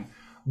what you're saying.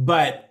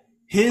 But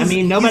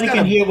nobody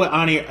can hear what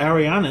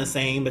Ariana is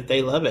saying, but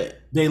they love it.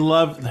 They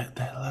love that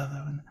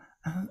one.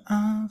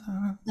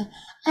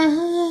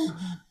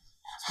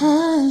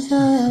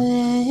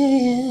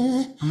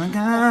 Oh my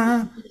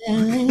God.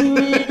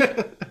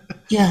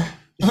 Yeah.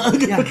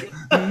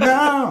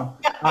 No.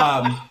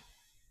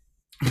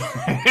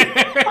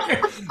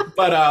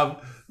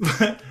 But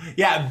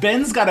yeah,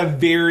 Ben's got a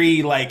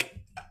very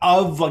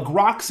of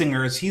rock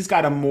singers, he's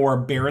got a more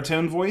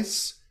baritone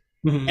voice.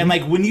 Mm-hmm. And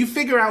when you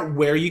figure out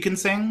where you can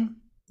sing,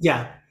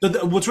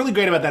 what's really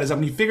great about that is that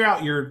when you figure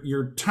out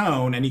your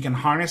tone and you can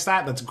harness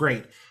that, that's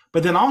great.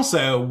 But then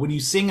also when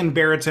you sing in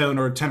baritone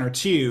or tenor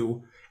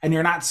 2 and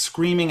you're not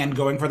screaming and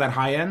going for that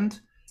high end,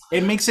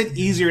 it makes it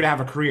easier to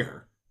have a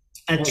career.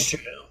 That's true.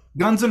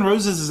 Guns N'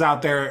 Roses is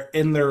out there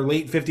in their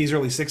late 50s,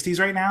 early 60s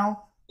right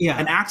now. Yeah.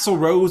 And Axl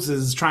Rose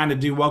is trying to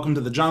do Welcome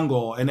to the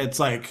Jungle, and it's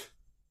like,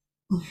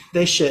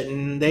 they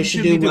shouldn't. They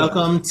should do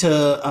Welcome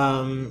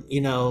to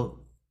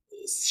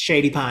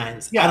Shady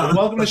Pines. Yeah,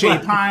 Welcome to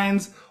Shady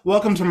Pines.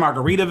 Welcome to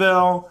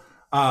Margaritaville.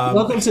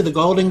 Welcome to the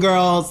Golden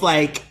Girls.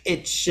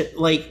 It should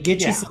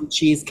get you some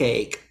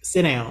cheesecake.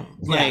 Sit down.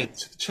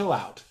 Chill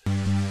out.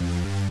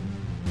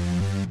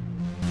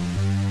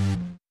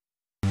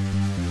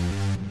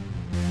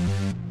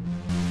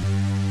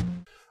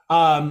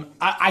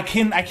 I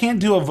can't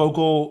do a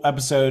vocal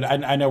episode.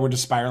 I know we're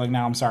just spiraling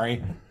now. I'm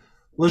sorry.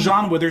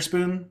 LaJauwn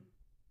Witherspoon,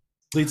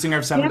 lead singer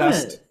of Seven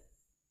Dust.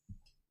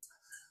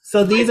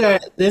 So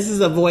this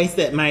is a voice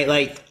that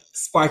might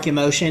spark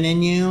emotion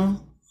in you.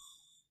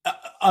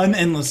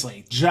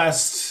 Endlessly,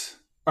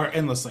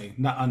 endlessly,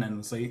 not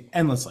unendlessly,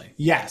 endlessly.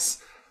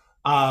 Yes.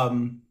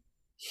 Okay.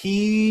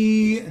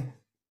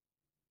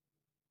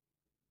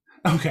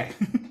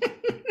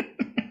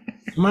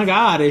 Oh my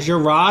God, is your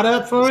rod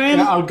up for him?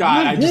 Oh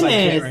God, I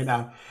can't right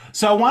now.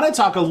 So I want to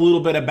talk a little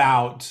bit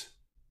about.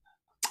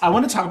 I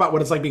want to talk about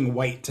what it's like being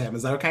white, Tim.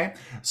 Is that okay?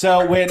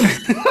 So when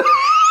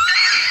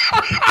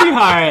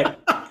sweetheart,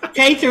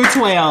 K through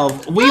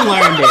 12, we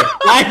learned it.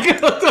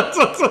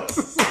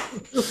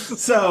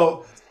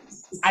 So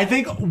I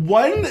think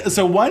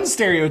one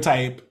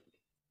stereotype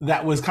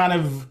that was kind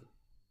of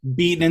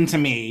beaten into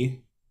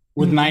me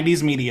with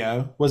 90s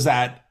media was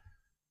that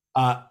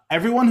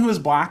everyone who is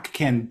Black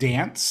can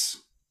dance,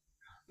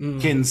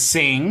 can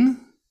sing,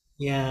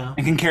 and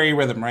can carry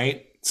rhythm,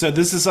 right? So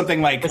this is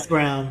something like Chris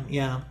Brown,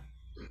 yeah.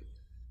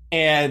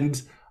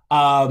 And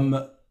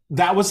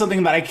that was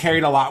something that I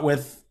carried a lot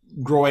with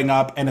growing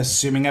up and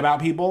assuming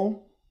about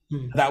people.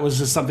 That was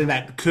just something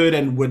that could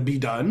and would be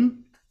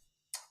done.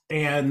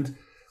 And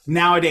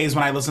nowadays,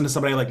 when I listen to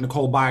somebody like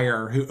Nicole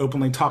Byer, who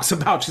openly talks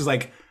about, she's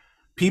like,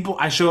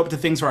 I show up to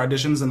things for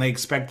auditions and they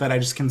expect that I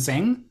just can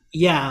sing.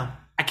 Yeah.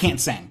 I can't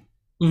sing.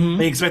 Mm-hmm.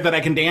 They expect that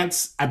I can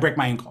dance. I break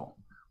my ankle.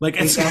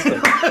 Exactly.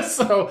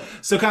 so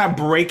kind of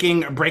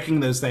breaking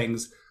those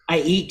things. I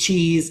eat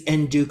cheese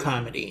and do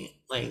comedy.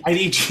 I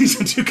eat cheese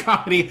and do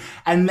comedy,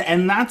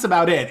 and that's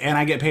about it. And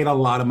I get paid a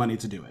lot of money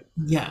to do it.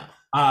 Yeah.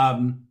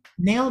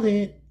 Nailed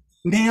it.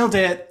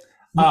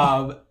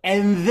 But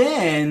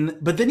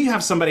then you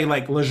have somebody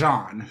like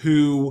LaJauwn,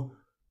 who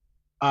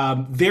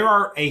there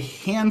are a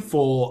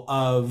handful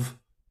of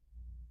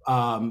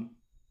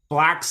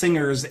black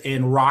singers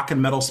in rock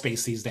and metal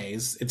space these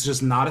days. It's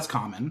just not as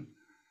common.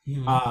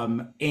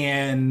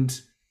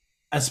 And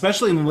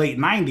especially in the late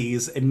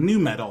 90s in new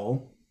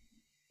metal,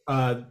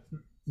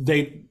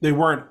 they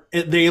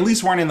at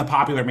least weren't in the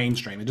popular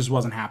mainstream. It just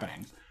wasn't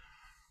happening.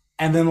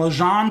 And then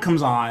LeJean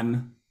comes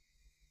on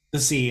the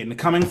scene,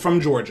 coming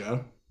from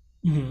Georgia,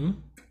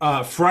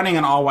 fronting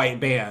an all-white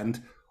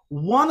band,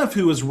 one of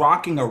who was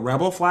rocking a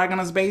rebel flag on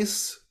his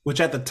bass, which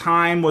at the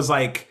time was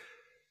like,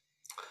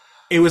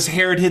 it was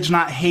heritage,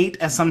 not hate,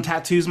 as some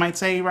tattoos might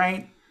say,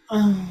 right?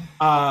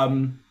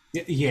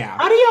 Yeah.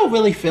 How do y'all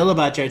really feel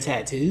about your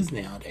tattoos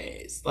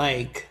nowadays?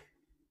 Like,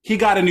 he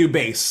got a new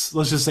bass.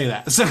 Let's just say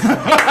that. So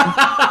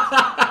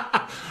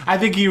I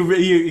think he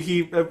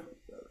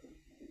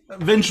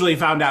eventually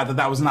found out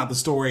that was not the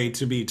story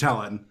to be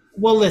telling.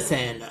 Well,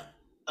 listen,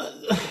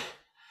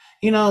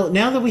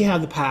 now that we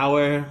have the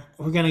power,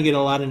 we're gonna get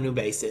a lot of new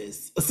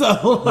basses.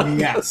 So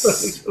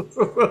yes.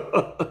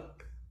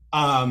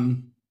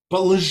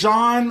 But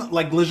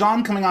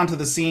LeJean coming onto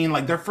the scene,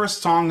 like their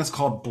first song is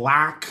called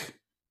Black.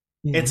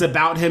 It's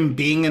about him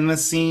being in the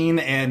scene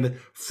and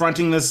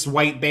fronting this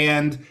white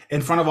band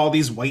in front of all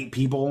these white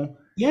people.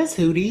 Yes,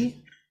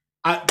 Hootie.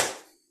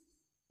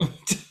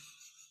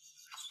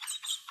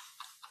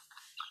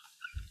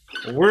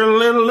 We're a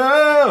little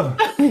love.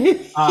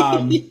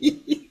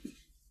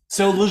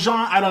 So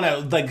LeJean, I don't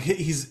know, like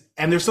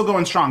and they're still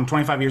going strong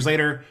 25 years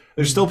later.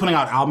 They're still putting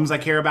out albums I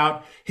care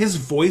about. His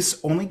voice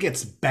only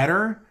gets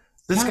better.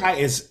 This guy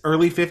is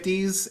early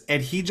 50s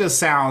and he just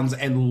sounds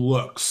and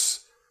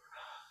looks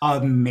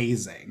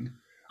amazing.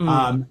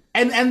 And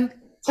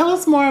tell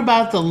us more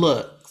about the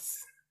looks.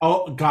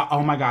 Oh God!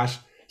 Oh my gosh!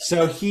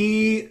 So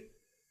I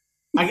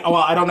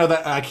don't know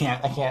that I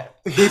can't.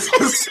 He's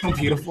so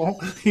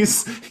beautiful.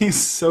 He's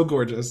so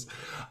gorgeous.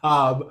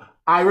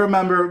 I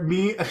remember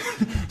me.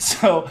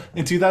 So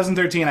in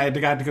 2013, I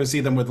got to go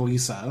see them with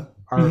Lisa,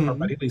 our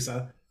buddy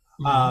Lisa,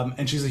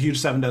 and she's a huge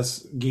Seven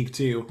Dust geek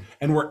too.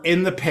 And we're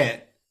in the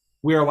pit.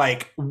 We are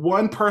like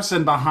one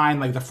person behind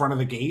like the front of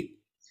the gate.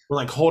 We're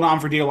like, hold on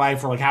for dear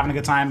life. We're like having a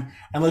good time.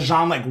 And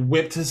LeJean like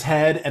whipped his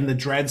head and the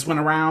dreads went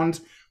around.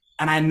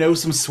 And I know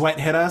some sweat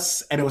hit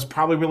us. And it was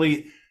probably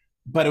really,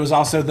 but it was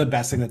also the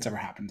best thing that's ever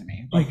happened to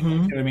me. Like, you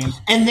know what I mean?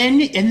 And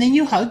then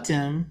you hugged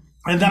him.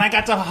 And then I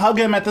got to hug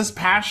him at this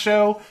past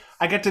show.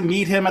 I got to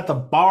meet him at the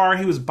bar.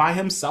 He was by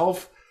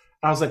himself.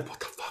 I was like, what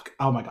the fuck?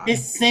 Oh my God.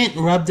 His scent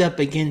rubbed up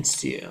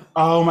against you.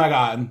 Oh my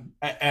God.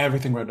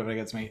 Everything rubbed up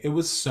against me. It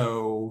was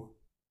so...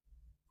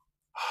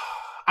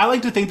 I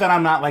like to think that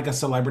I'm not like a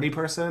celebrity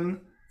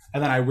person,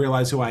 and then I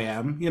realize who I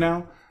am,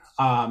 So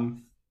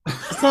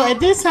at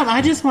this time,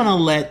 I just want to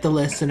let the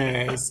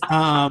listeners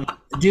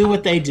do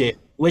what they do,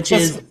 which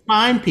is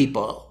find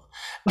people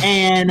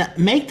and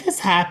make this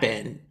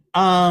happen.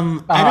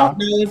 I don't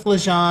know if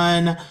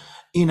LeJean,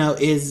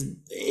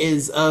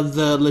 is of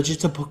the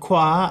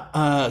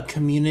Legitipoquois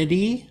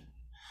community.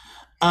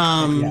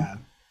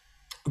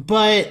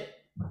 But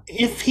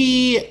if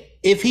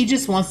he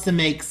just wants to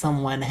make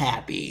someone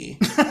happy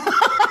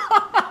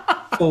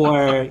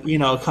for,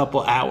 a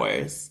couple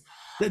hours.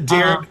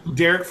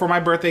 Derek for my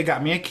birthday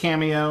got me a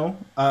cameo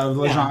of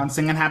LeJean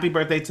singing happy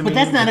birthday to me.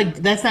 But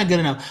that's not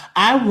good enough.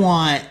 I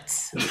want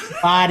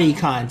body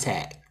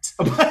contact.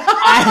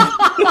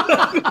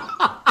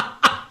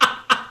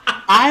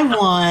 I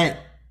want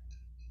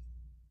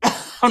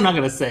I'm not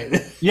gonna say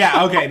this.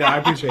 Yeah, okay, no, I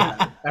appreciate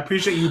that. I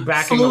appreciate you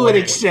backing fluid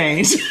away.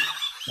 Exchange.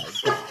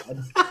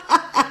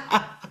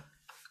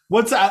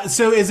 What's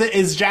so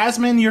is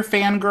Jasmine your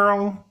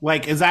fangirl?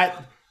 Like, is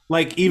that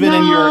like even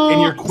in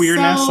your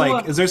queerness?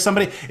 Like, is there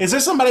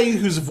somebody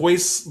whose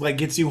voice like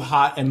gets you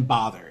hot and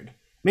bothered?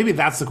 Maybe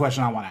that's the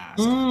question I want to ask.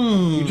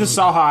 You just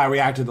saw how I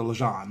reacted to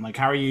LeJean. Like,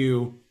 how are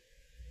you?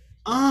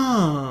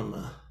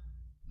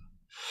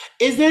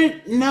 Is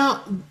there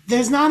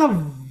there's not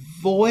a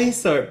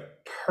voice or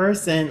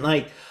person,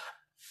 like,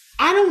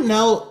 I don't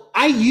know.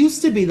 I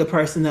used to be the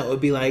person that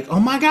would be like, oh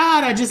my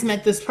God, I just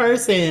met this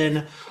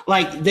person.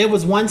 Like, there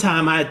was one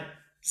time I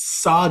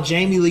saw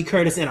Jamie Lee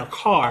Curtis in a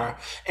car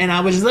and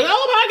I was just like,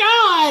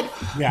 oh my God.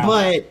 Yeah.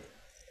 But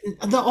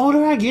the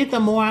older I get, the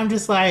more I'm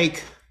just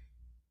like,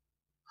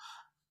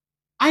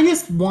 I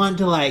just want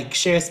to like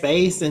share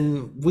space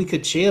and we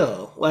could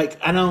chill. Like,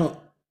 I don't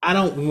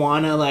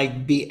want to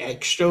like be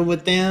extra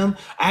with them.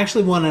 I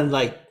actually want to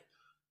like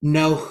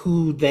know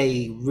who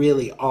they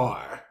really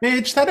are.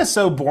 Bitch, that is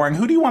so boring.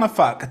 Who do you want to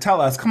fuck?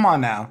 Tell us. Come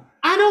on now.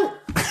 I don't.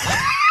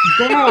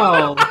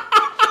 Girl,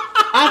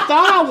 I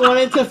thought I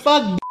wanted to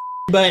fuck,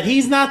 but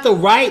he's not the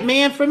right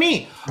man for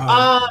me.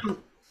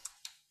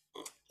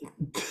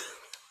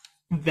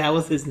 That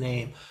was his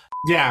name.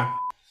 Yeah.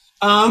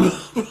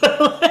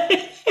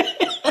 I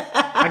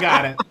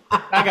got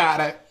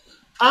it.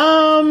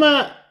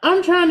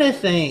 I'm trying to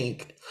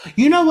think.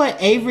 You know what?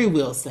 Avery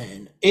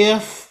Wilson.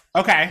 He's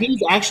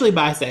actually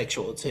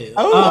bisexual too.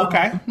 Oh,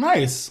 okay.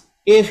 Nice.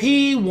 If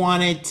he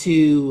wanted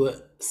to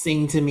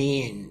sing to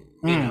me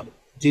and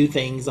do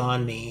things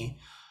on me,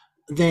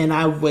 then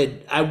I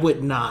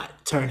would not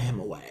turn him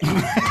away.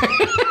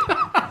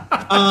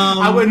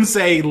 I wouldn't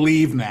say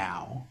leave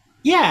now.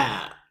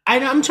 Yeah.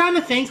 I'm trying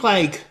to think,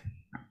 like,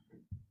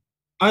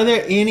 are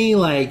there any,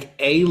 like,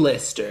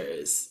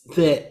 A-listers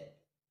that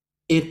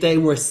if they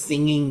were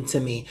singing to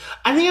me,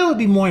 I think I would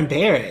be more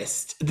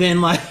embarrassed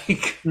than,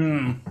 like...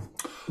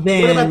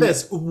 What about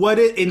this?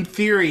 In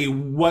theory,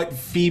 what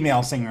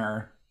female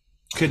singer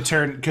could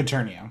turn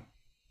you?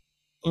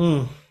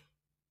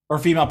 Or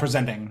female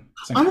presenting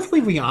singer?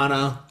 Honestly,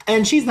 Rihanna.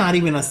 And she's not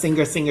even a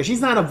singer. She's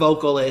not a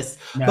vocalist.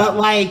 No. But,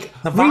 like,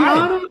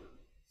 Rihanna...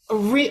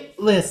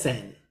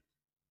 listen.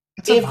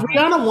 If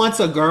Rihanna wants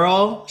a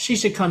girl, she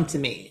should come to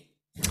me.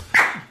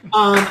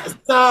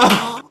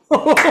 No.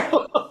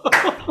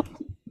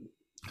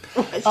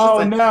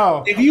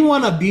 If you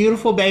want a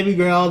beautiful baby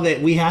girl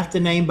that we have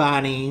to name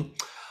Bonnie,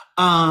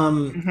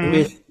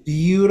 with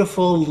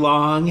beautiful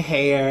long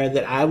hair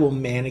that I will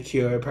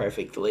manicure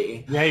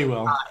perfectly. Yeah, you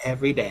will.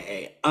 Every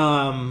day.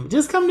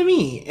 Just come to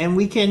me and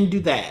we can do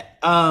that.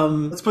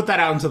 Let's put that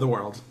out into the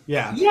world.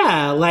 Yeah.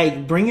 Yeah,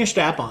 like bring your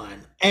strap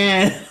on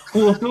and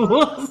we'll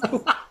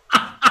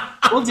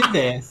do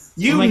this.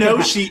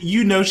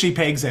 You know she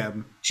pegs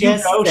him. She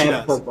has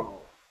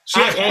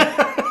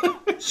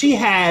she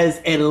has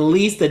at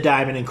least a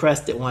diamond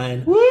encrusted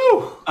one.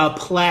 Woo! A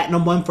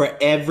platinum one for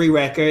every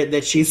record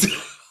that she's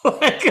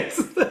like.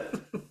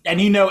 And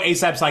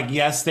ASAP's like,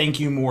 yes, thank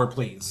you, more,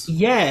 please.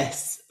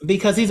 Yes,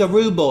 because he's a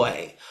rude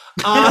boy.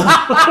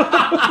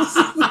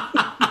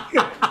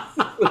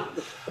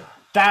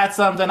 That's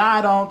something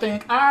I don't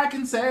think I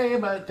can say,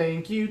 but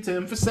thank you,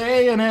 Tim, for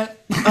saying it.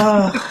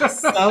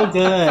 So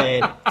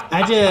good.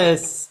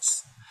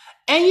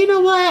 And you know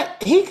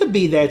what? He could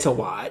be there to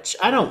watch.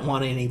 I don't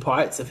want any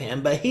parts of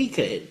him, but he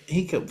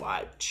could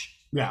watch.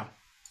 Yeah.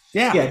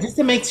 Yeah, just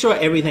to make sure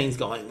everything's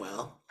going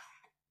well.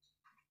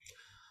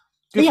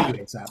 Good for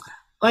you, ASAP.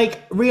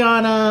 Like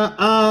Rihanna,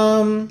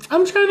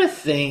 I'm trying to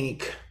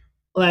think.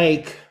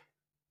 Like,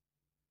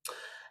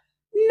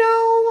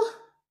 no.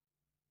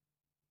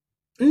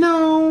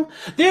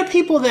 There are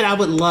people that I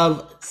would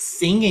love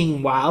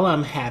singing while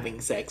I'm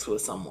having sex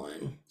with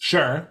someone.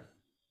 Sure.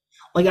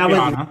 Like I would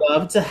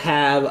love to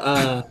have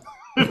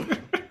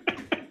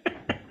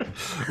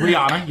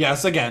Rihanna,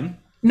 yes, again.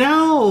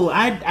 No,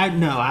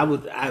 I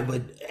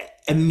would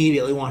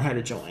immediately want her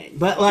to join.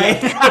 But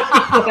like,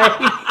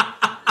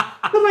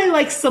 somebody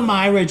like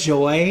Samira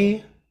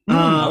Joy.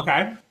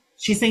 Okay.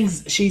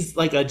 She's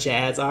like a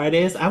jazz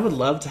artist. I would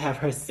love to have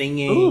her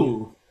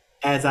singing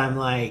as I'm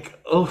like,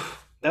 oh,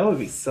 that would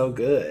be so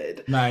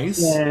good.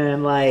 Nice.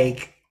 And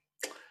like,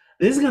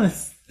 this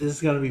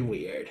is gonna be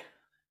weird.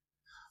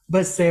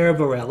 But Sarah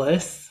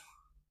Bareilles.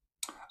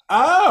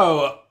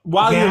 Oh,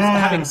 while you're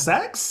having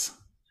sex?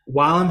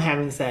 While I'm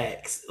having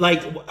sex.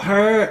 Like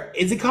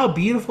is it called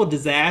Beautiful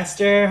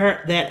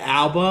Disaster? That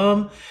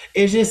album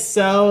is just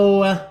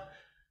so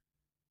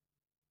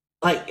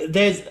like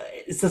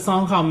it's a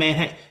song called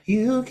Manhattan.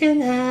 You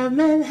can have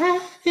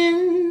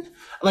Manhattan.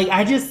 Like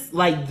I just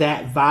like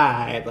that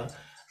vibe.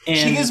 And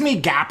she gives me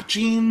Gap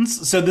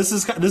jeans, so this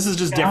is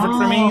just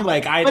different for me.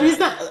 Like but it's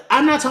not.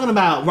 I'm not talking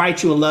about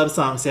Write You a Love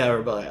Song,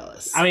 Sarah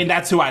Bareilles. I mean,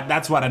 that's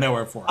what I know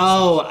her for.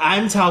 Oh,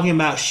 I'm talking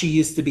about She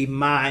Used to Be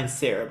Mine,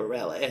 Sarah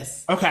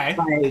Bareilles. Okay,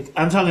 like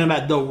I'm talking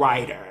about the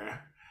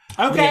writer.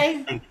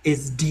 Okay, that, like,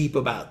 is deep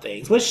about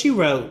things. Well, she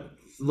wrote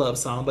love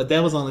song, but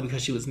that was only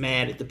because she was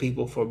mad at the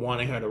people for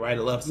wanting her to write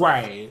a love song.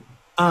 Right.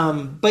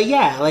 But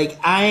yeah, like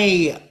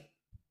I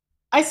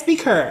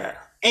speak her.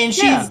 And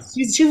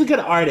she's a good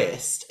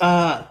artist.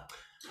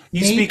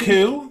 You speak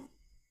who?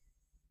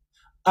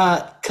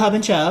 Cub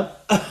and Chubb.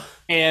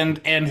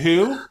 And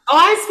who? Oh,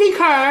 I speak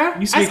her.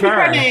 You speak I speak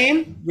her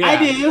name. Yeah. I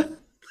do.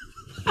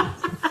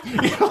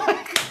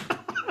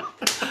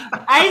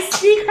 I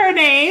speak her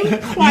name.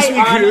 Quite you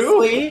speak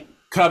honestly. Who?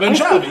 Cub and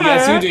Chubb.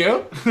 Yes, you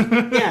do.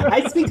 Yeah,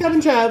 I speak Cub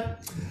and Chubb.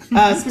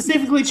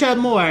 Specifically Chubb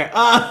Moore.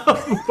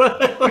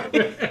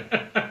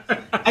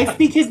 I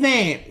speak his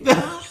name.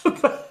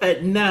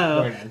 But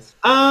no. Very nice.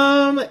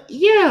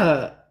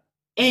 Yeah.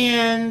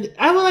 And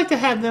I would like to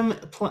have them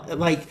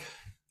like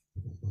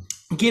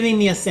giving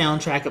me a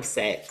soundtrack of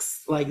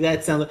sex. Like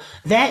that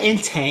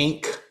and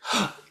Tank.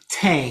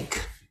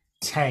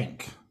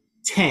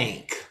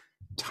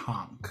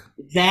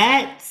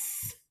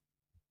 That's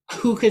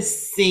who could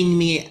sing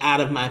me out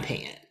of my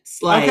pants.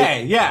 Like,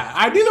 okay, yeah.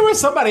 I knew there was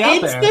somebody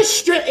out there.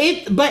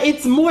 But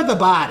it's more the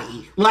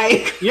body.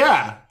 Like,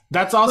 yeah.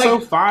 That's also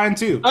like, fine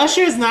too.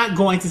 Usher is not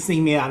going to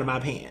sing me out of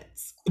my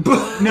pants.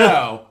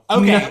 No.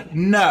 Okay.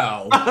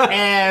 No.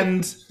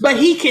 But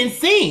he can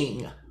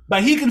sing.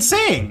 He can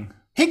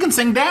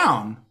sing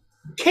down.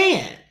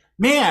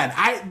 Man,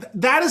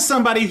 that is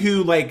somebody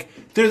who like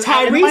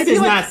Tyrese is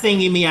not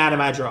singing me out of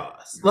my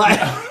drawers. Like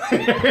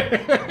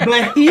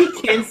but he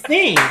can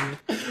sing.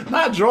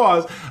 Not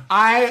drawers.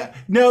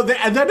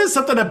 That is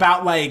something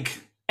about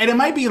like, and it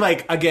might be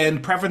like, again,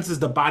 preferences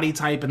to body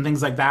type and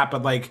things like that,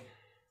 but like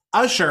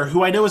Usher,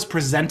 who I know is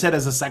presented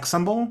as a sex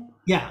symbol.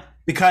 Yeah.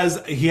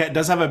 Because he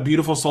does have a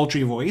beautiful,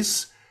 sultry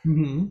voice.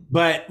 Mm-hmm.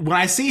 But when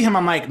I see him,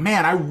 I'm like,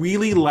 man, I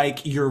really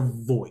like your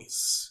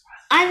voice.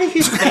 I think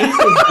his face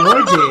is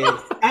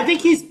gorgeous. I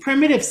think he's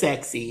primitive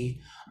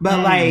sexy, but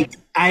like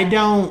I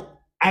don't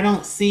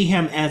see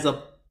him as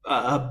a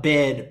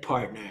bed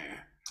partner.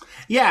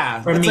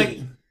 Yeah, for me. Like,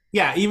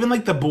 yeah, even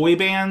like the boy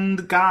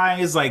band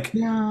guys, like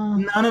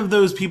none of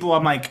those people.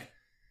 I'm like,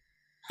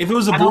 if it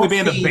was a boy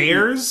band of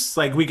bears,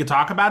 like we could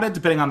talk about it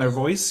depending on their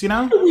voice, you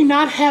know. How do we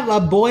not have a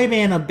boy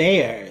band of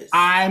bears?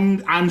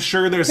 I'm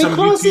sure there's the some.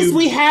 Closest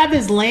we have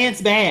is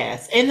Lance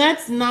Bass, and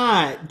that's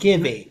not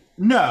giving.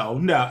 No,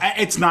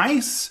 it's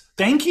nice.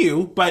 Thank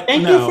you, but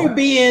thank you for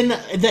being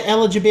the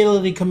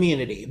eligibility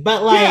community.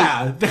 But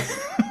like,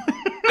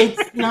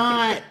 it's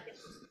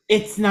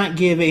not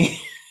giving.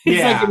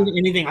 It's not giving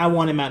anything I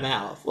want in my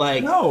mouth.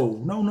 Like,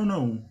 no.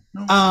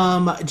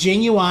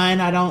 Genuine.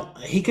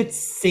 He could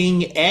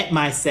sing at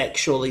my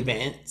sexual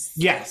events.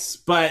 Yes,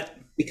 but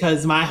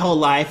because my whole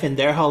life and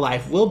their whole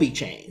life will be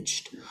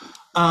changed.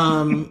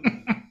 But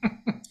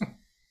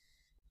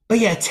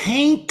yeah,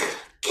 Tank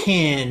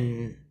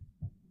can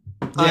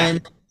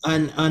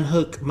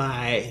unhook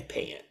my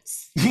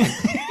pants.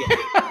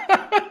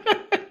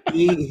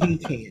 he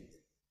can.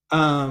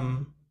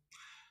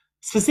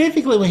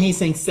 Specifically when he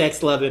sings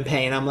sex, love, and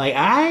pain, I'm like,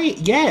 I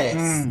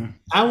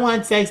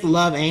want sex,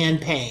 love, and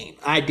pain.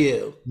 I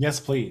do. Yes,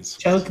 please.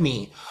 Choke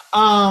me.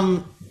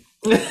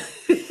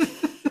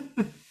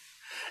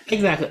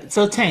 Exactly.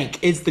 So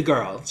Tank is the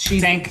girl.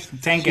 Tank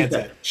gets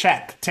it.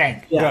 Check.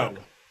 Tank. Yeah.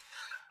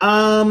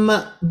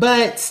 Go.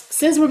 But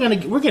since we're gonna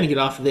get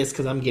off of this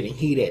because I'm getting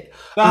heated.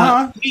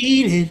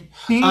 Heated.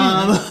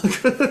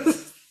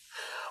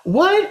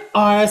 What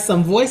are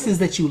some voices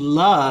that you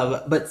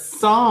love, but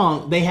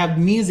they have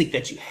music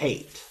that you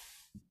hate?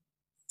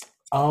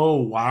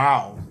 Oh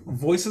wow,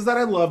 voices that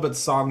I love, but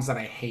songs that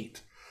I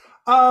hate.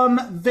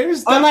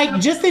 There's or like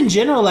just in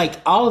general, like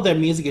all of their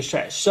music is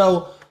trash.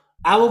 So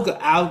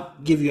I'll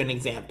give you an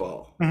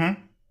example.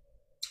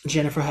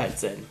 Jennifer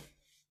Hudson.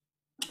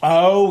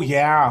 Oh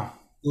yeah,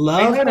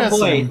 love her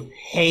voice,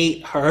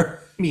 hate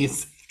her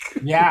music.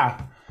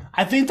 Yeah.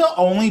 I think the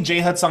only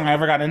J-Hud song I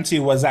ever got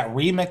into was that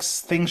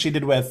remix thing she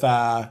did with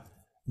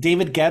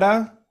David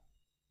Guetta.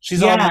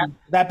 She's on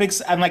that big,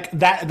 and like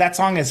that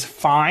song is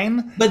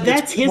fine. But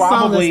that's his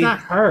song, that's not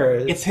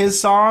hers. It's his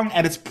song,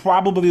 and it's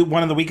probably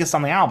one of the weakest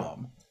on the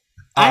album.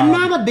 I'm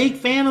not a big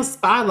fan of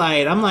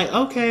Spotlight. I'm like,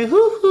 okay,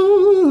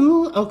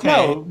 okay.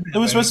 No, it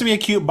was supposed to be a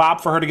cute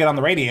bop for her to get on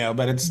the radio,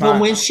 but it's not.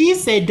 But when she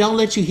said, "Don't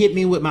let you hit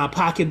me with my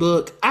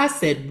pocketbook," I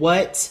said,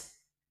 "What?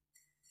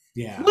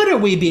 Yeah. What are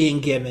we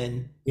being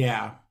given?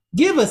 Yeah.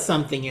 Give us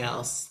something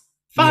else.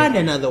 Find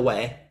another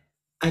way."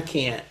 I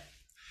can't.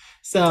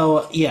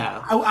 So,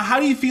 yeah. How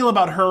do you feel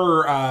about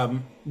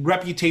her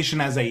reputation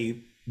as a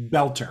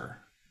belter?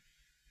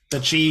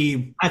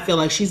 I feel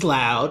like she's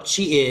loud.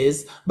 She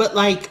is. But,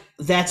 like,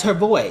 that's her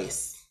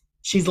voice.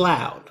 She's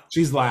loud.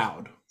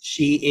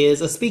 She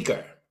is a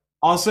speaker.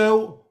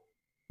 Also,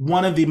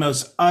 one of the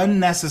most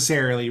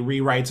unnecessarily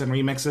rewrites and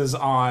remixes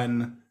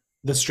on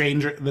the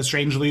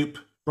Strange Loop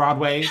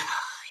Broadway.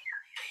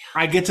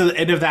 I get to the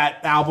end of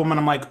that album and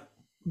I'm like,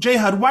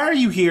 J-Hud, why are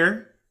you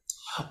here?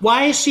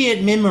 Why is she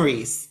at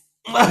Memories?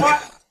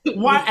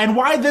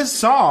 Why this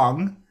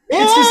song?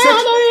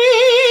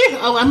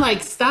 I'm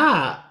like,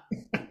 stop.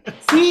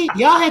 See,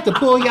 y'all had to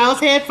pull y'all's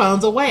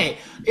headphones away.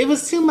 It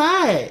was too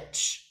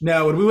much.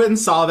 No, when we went and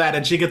saw that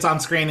and she gets on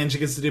screen and she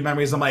gets to do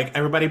Memories, I'm like,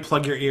 everybody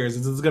plug your ears.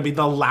 This is going to be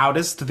the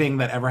loudest thing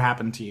that ever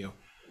happened to you.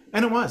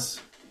 And it was.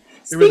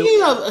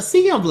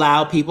 Speaking of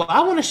loud people,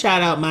 I want to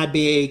shout out my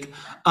big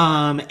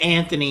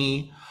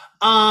Anthony.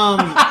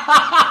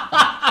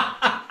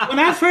 When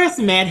I first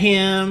met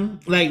him,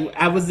 like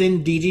I was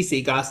in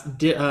DGC,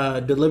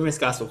 Deliverance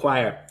Gospel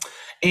Choir,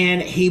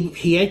 and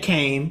he had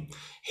came.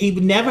 He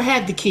never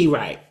had the key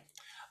right,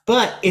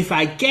 but if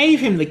I gave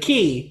him the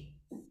key,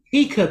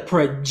 he could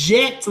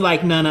project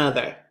like none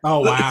other. Oh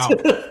wow!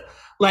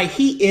 Like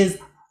he is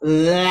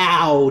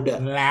loud,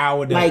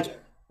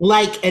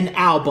 like an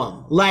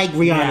album, like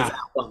Rihanna's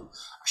album.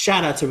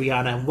 Shout out to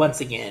Rihanna once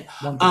again.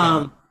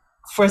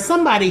 For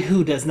somebody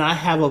who does not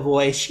have a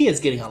voice, she is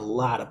getting a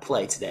lot of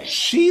play today.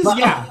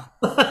 Anyway.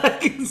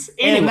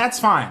 And that's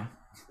fine.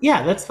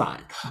 Yeah, that's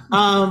fine.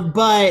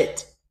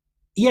 But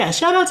yeah,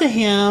 shout out to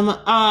him.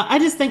 I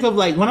just think of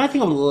like, when I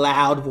think of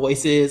loud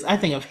voices, I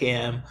think of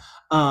him.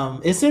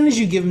 As soon as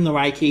you give him the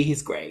right key,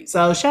 he's great.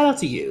 So shout out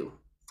to you.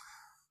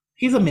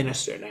 He's a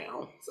minister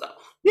now. So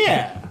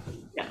yeah.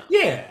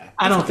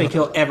 I don't think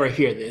he'll ever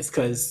hear this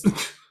because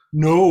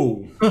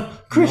no.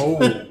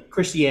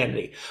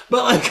 Christianity.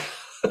 But like,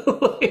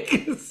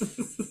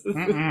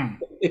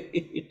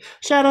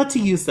 shout out to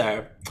you,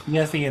 sir.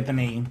 Yes,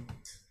 Anthony.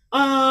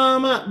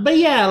 But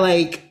yeah,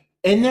 like,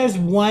 and there's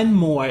one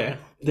more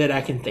that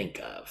I can think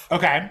of.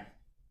 Okay.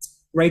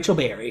 Rachel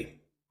Berry.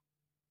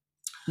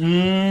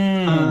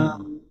 I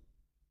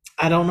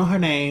don't know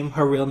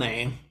her real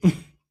name,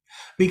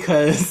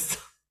 because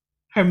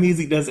her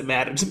music doesn't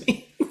matter to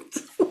me.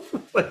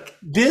 Like,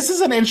 this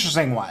is an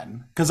interesting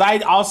one because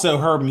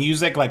her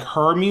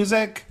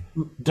music,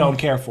 don't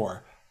care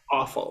for.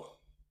 Awful.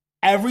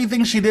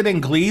 Everything she did in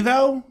Glee,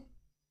 though,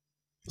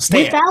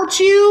 Without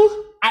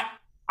You.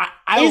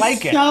 I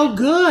like it. So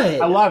good.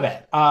 I love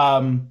it.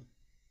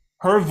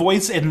 Her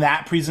voice in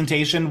that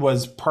presentation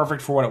was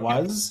perfect for what it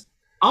was.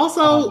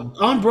 Also,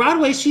 on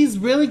Broadway, she's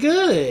really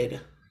good.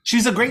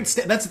 She's a great.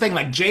 That's the thing.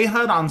 Like J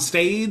Hud on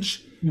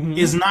stage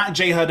is not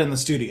J Hud in the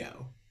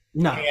studio.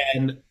 No.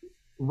 And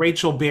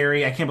Rachel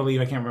Berry, I can't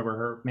remember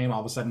her name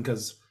all of a sudden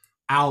because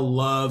Al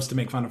loves to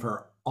make fun of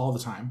her all the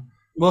time.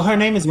 Well, her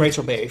name is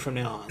Rachel Berry from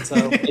now on,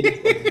 so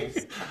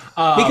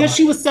because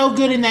she was so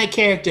good in that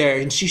character,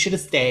 and she should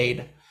have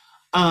stayed.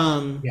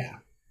 Yeah.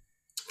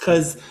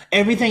 Because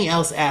everything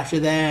else after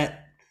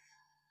that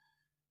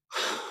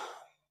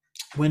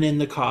went in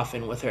the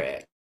coffin with her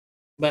ex.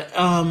 But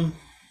I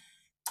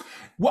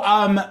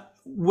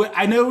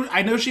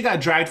know she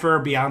got dragged for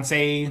her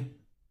Beyonce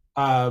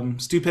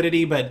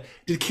stupidity, but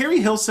did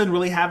Carrie Hilson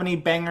really have any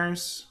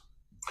bangers?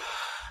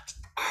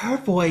 Her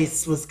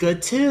voice was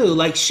good too.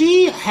 Like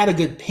she had a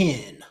good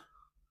pen,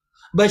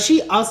 but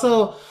she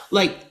also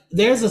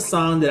there's a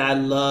song that I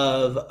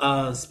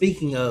love.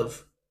 Speaking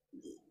of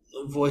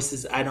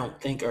voices I don't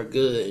think are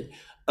good,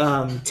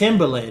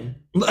 Timberland.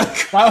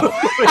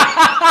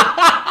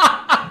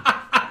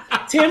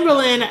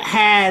 Timberland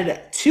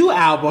had 2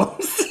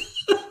 albums.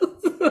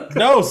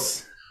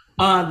 Those.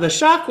 The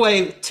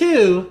Shockwave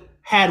 2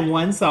 had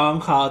one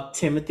song called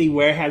Timothy,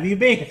 Where Have You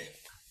Been?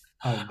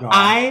 Oh God.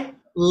 I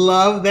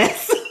love that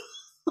song.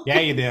 Yeah,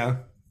 you do.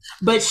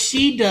 But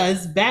she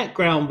does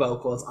background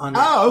vocals on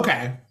that. Oh,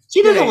 okay.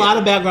 She does a lot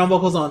of background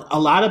vocals on a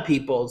lot of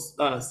people's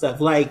stuff.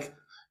 Like,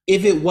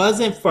 if it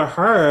wasn't for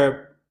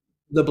her,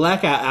 the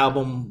Blackout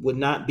album would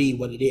not be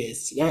what it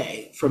is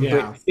today from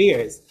Britney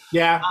Spears.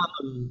 Yeah.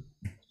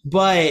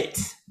 But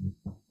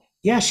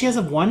yeah, she has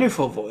a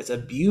wonderful voice, a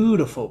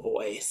beautiful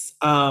voice.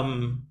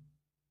 And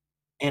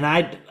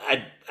I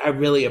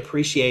really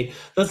appreciate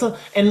this.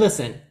 And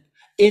listen,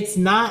 it's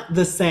not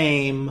the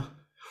same.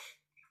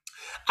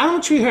 I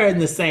don't treat her in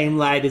the same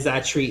light as I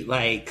treat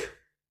like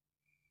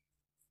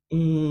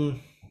Kanye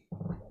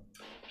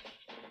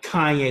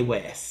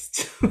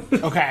West.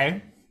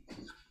 Okay.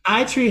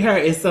 I treat her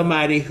as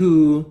somebody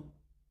who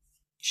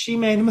she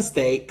made a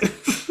mistake.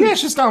 Yeah,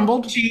 she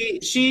stumbled. She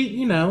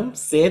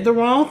said the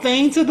wrong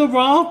thing to the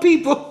wrong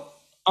people.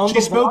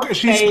 She spoke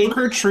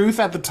her truth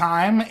at the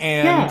time,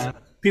 and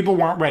people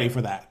weren't ready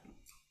for that.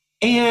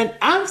 And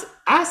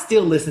I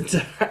still listen to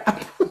her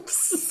albums.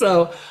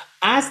 So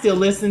I still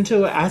listen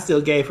to it. I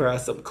still gave her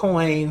some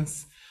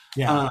coins.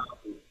 Yeah.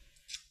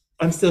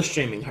 I'm still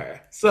streaming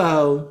her.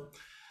 So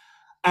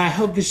I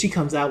hope that she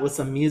comes out with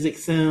some music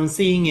soon,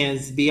 seeing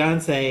as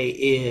Beyonce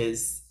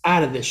is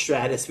out of the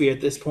stratosphere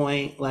at this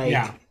point.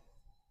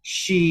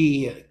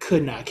 She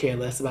could not care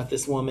less about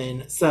this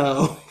woman.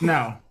 So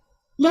no.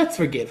 Let's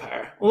forgive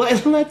her.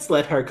 Let's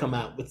let her come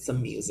out with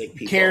some music,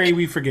 people. Carrie,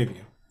 we forgive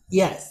you.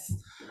 Yes.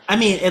 I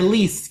mean, at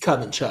least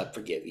Cub and Chuck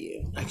forgive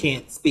you. I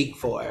can't speak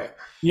for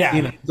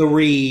the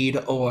Reed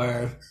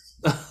or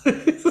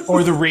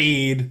the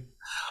Reed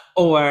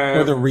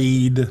or the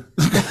Reed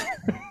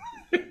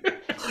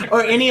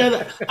or any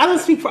other. I don't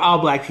speak for all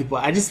Black people.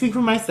 I just speak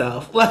for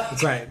myself.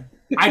 That's right.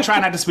 I try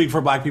not to speak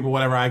for Black people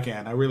whenever I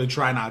can. I really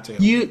try not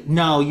to.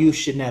 You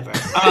should never.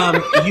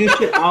 You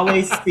should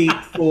always speak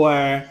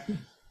for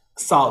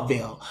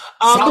Saltville.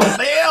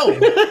 Saltville.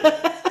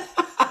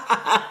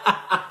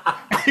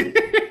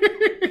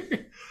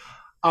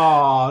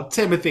 Oh,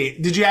 Timothy,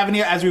 did you have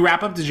any, as we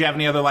wrap up, did you have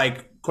any other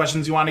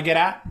questions you want to get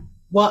at?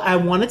 Well, I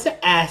wanted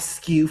to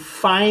ask you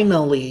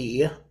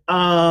finally,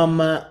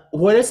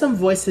 what are some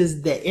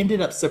voices that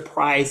ended up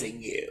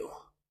surprising you?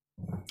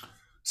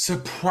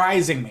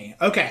 Surprising me.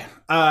 Okay.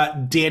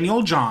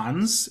 Daniel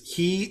Johns,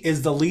 he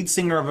is the lead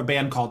singer of a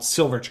band called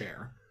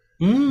Silverchair.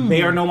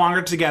 They are no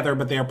longer together,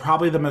 but they are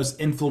probably the most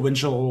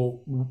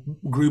influential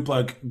group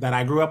that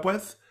I grew up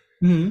with.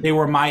 They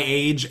were my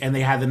age, and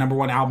they had the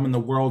 #1 album in the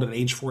world at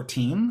age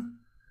 14.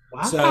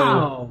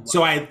 Wow!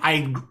 So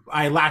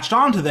I latched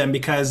on to them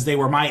because they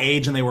were my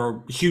age and they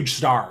were huge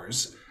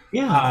stars.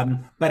 Yeah.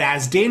 But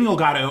as Daniel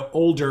got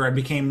older and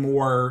became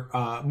more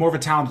of a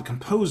talented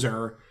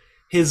composer,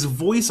 his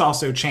voice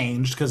also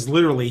changed because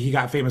literally he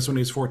got famous when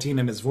he was 14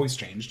 and his voice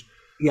changed.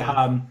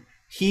 Yeah.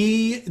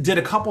 He did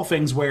a couple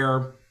things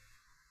where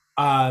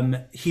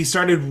he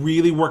started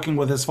really working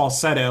with his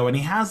falsetto, and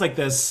he has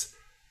this.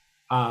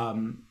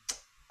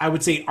 I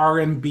would say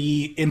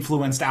R&B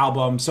influenced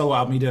solo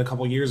album he did a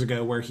couple years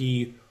ago where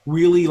he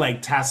really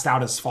tests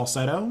out his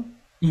falsetto.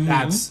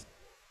 That's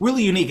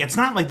really unique. It's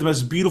not the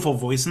most beautiful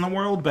voice in the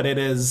world, but it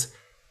is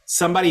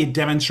somebody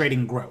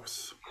demonstrating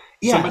growth.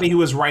 Yeah. Somebody who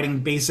was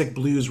writing basic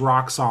blues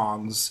rock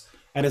songs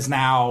and is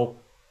now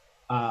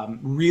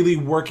really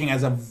working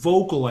as a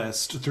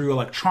vocalist through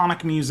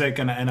electronic music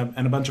and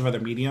a bunch of other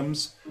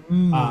mediums.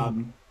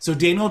 So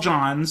Daniel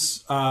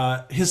Johns,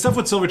 his stuff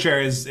with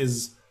Silverchair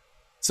is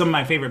some of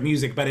my favorite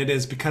music, but it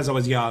is because I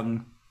was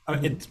young,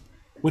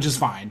 which is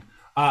fine.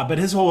 But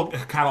his whole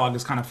catalog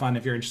is kind of fun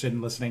if you're interested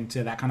in listening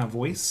to that kind of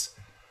voice.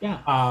 Yeah.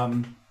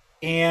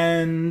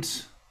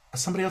 And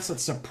somebody else that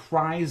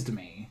surprised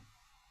me.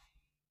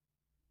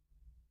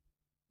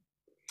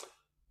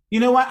 You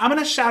know what? I'm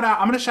gonna shout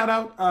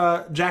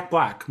out Jack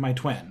Black, my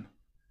twin.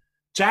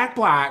 Jack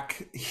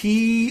Black,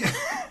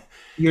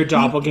 Your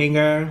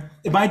doppelganger.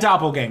 My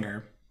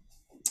doppelganger.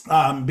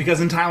 Because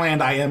in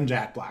Thailand I am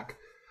Jack Black.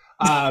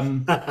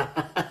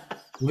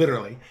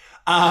 Literally.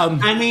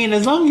 I mean,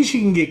 as long as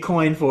you can get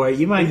coin for it,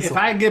 you might. If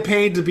I get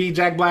paid to be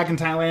Jack Black in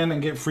Thailand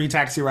and get free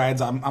taxi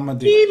rides, I'm gonna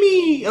do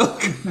it.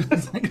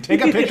 Okay.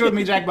 Take a picture with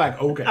me, Jack Black.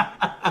 Okay.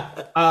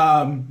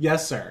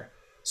 Yes, sir.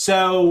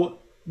 So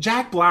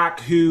Jack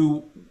Black,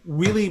 who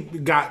really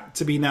got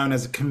to be known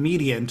as a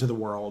comedian to the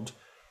world,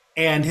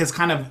 and his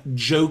kind of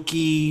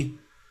jokey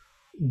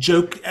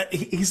joke.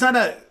 He's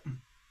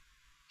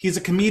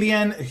a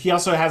comedian. He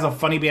also has a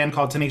funny band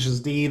called Tenacious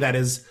D that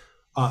is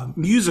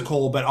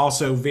musical, but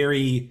also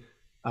very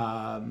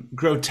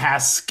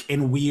grotesque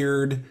and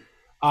weird.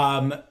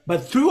 But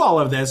through all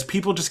of this,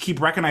 people just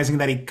keep recognizing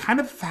that he kind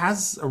of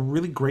has a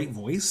really great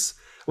voice.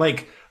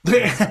 Like,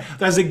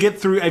 as it get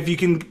through, if you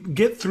can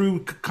get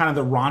through kind of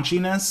the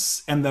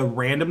raunchiness and the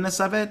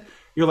randomness of it,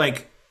 you're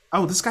like,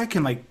 oh, this guy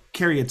can like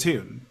carry a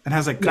tune and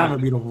has like kind of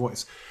a beautiful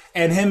voice.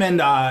 And him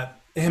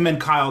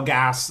and Kyle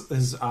Gass,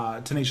 his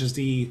Tenacious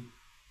D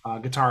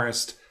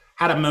guitarist,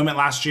 had a moment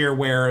last year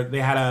where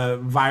they had a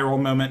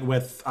viral moment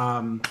with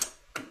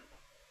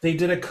they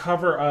did a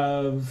cover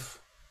of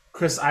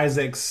Chris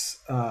Isaak's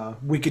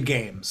Wicked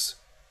Games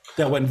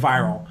that went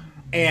viral.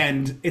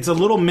 And it's a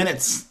little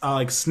minute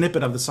like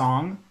snippet of the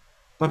song,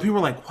 but people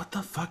were like, what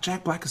the fuck?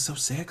 Jack Black is so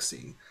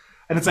sexy.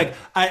 And it's like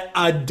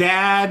a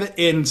dad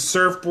in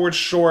surfboard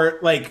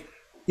short, like,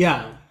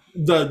 yeah,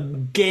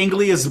 the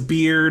gangliest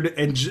beard,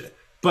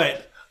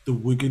 but the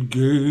wicked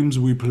games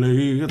we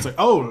play. It's like,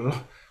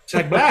 oh,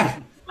 Jack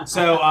Black.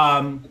 So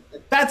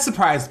that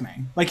surprised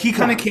me. Like, he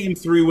kind of came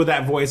through with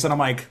that voice, and I'm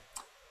like,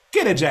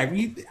 get it, Jack.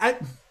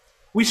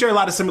 We share a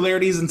lot of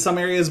similarities in some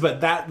areas,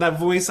 but that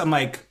voice, I'm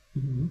like,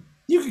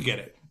 you could get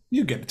it.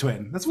 You get it,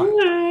 twin. That's fine.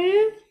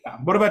 Yeah.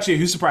 What about you?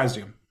 Who surprised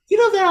you? You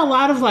know, there are a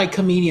lot of like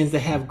comedians that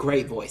have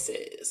great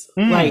voices,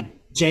 like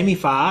Jamie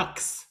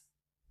Foxx.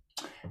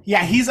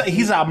 Yeah, he's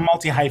a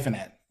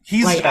multi-hyphenate.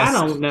 He's like, I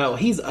don't know.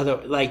 He's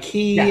other like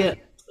he. Yeah.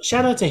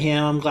 Shout out to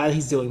him. I'm glad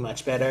he's doing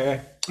much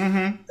better.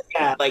 Mm-hmm.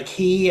 Yeah, like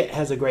he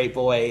has a great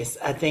voice.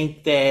 I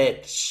think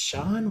that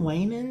Sean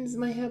Wayans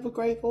might have a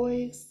great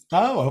voice.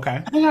 Oh,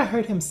 okay. I think I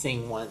heard him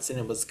sing once and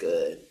it was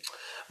good.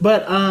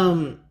 But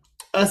a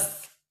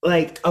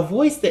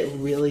voice that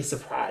really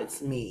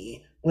surprised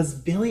me was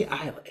Billie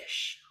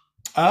Eilish.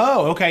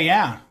 Oh, okay,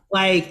 yeah.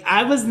 Like,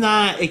 I was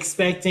not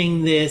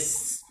expecting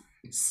this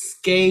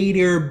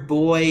skater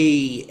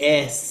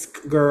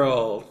boy-esque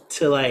girl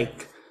to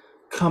like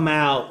come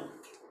out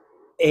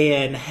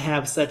and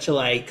have such a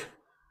like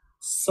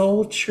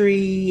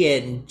sultry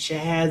and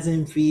jazz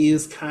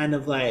infused kind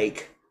of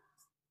like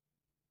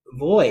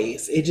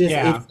voice. It just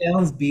it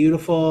sounds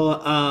beautiful.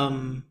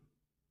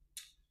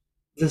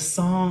 The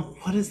song,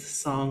 what is the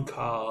song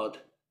called?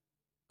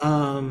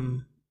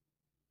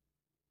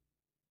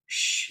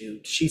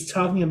 Shoot, she's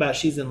talking about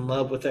she's in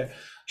love with her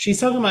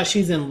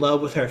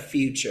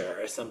future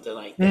or something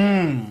like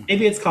that.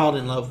 Maybe it's called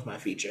In Love with My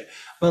Future,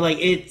 but like,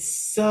 it's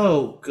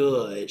so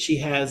good. She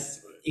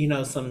has, you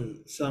know,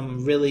 some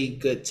really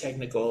good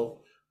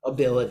technical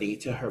ability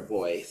to her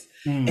voice.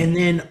 And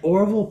then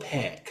Orville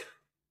Peck.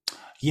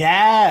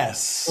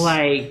 Yes.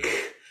 Like,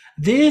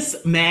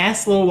 this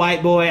masked little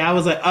white boy, I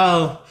was like,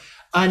 oh,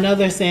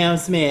 another Sam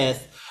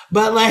Smith.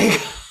 But like,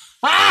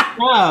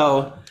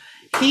 no,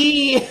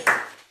 he,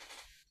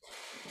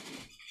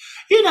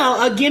 you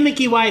know, a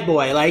gimmicky white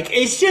boy. Like,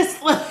 it's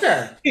just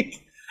like,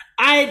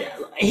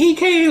 he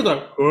came, he was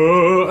like,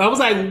 oh. I was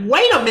like,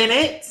 wait a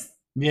minute.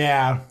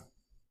 Yeah.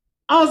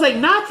 I was like,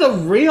 not the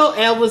real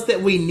Elvis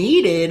that we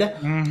needed.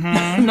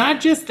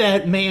 Not just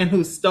that man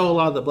who stole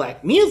all the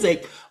black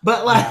music,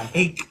 but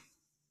like,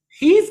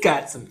 he's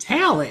got some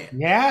talent.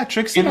 Yeah,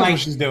 Trixie knows what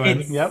she's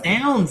doing. It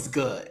sounds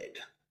good.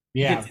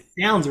 Yeah. It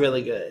sounds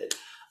really good.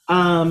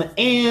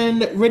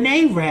 And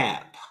Renee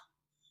Rapp,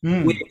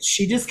 which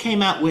she just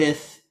came out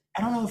with,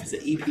 I don't know if it's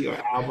an EP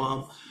or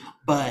album,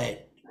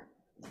 but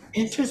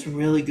it's just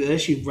really good.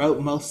 She wrote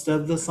most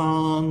of the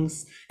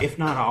songs, if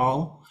not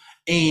all.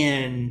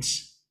 And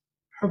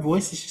her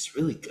voice is just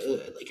really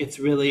good. Like, it's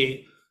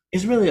really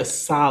a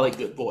solid,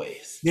 good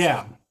voice.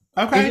 Yeah.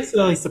 Okay. It just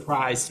really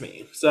surprised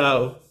me.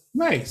 So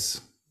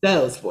nice.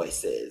 Those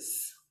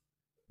voices.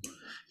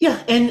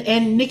 Yeah,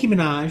 and Nicki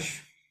Minaj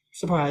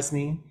surprised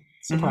me.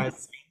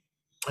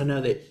 I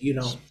know that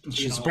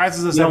she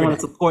surprises us. You don't want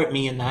to support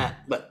me in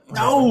that, but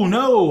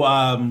no.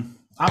 I'm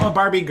a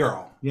Barbie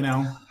girl, you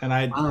know, and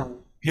I'm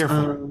here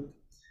for it.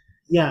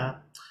 Yeah,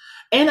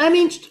 and I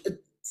mean,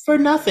 for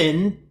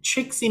nothing,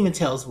 Trixie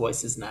Mattel's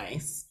voice is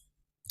nice.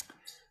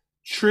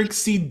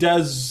 Trixie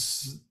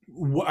does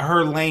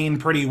her lane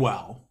pretty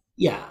well.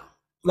 Yeah,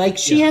 like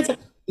she has.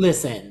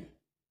 Listen,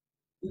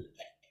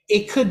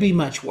 it could be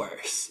much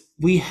worse.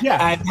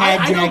 I've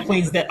had drag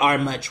queens that are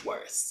much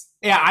worse.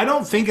 Yeah, I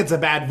don't think it's a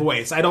bad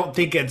voice. I don't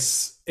think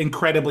it's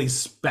incredibly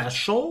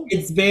special.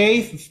 It's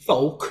very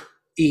folk.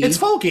 It's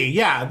folky,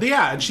 yeah.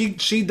 And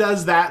she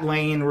does that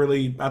lane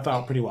really, I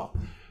thought, pretty well.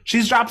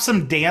 She's dropped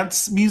some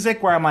dance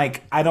music where I'm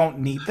like, I don't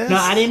need this. No,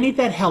 I didn't need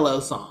that Hello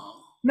song.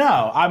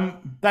 No,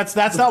 that's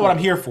not what I'm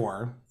here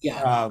for.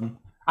 Yeah.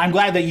 I'm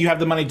glad that you have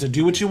the money to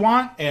do what you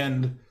want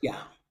and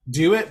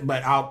do it,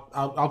 but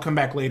I'll come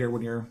back later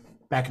when you're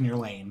back in your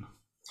lane.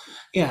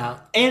 Yeah.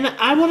 And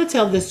I want to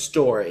tell this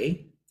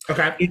story.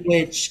 Okay. In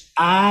which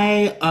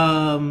I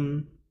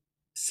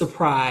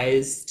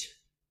surprised.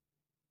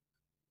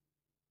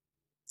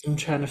 I'm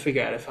trying to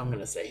figure out if I'm going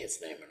to say his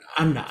name or not.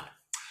 I'm not.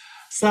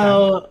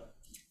 So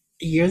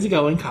years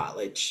ago in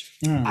college,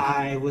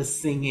 I was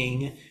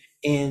singing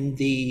in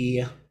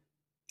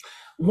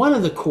one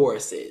of the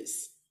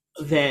choruses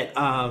that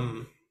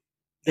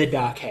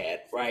Doc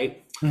had,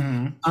 right?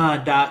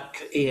 Mm-hmm. Doc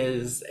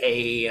is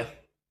a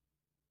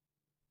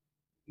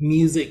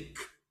music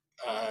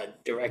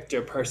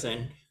director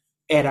person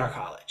at our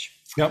college.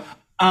 Yep.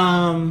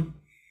 I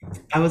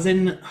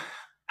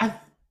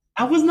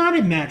was not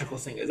in Magical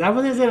Singers.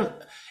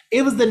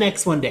 It was the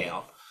next one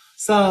down.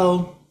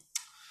 So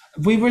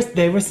they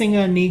were singing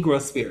a Negro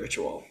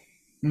spiritual.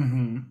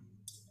 Mm-hmm.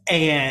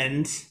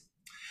 And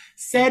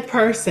said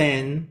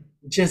person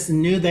just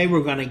knew they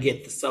were going to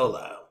get the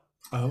solo.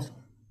 Oh.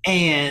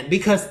 And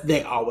because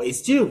they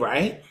always do,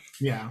 right?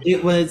 Yeah.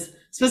 It was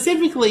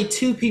specifically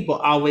 2 people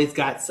always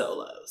got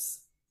solos.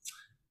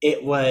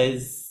 It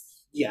was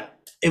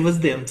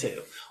them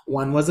 2.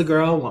 One was a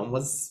girl, one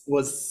was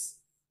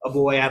a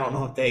boy. I don't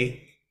know if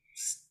they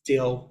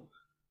still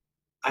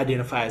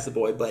identify as a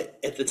boy, but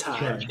at the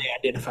time they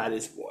identified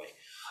as a boy.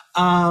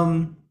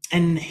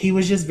 And he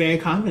was just very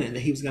confident that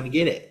he was going to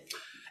get it.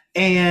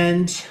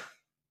 And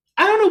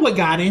I don't know what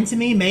got into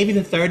me. Maybe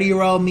the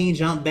 30-year-old me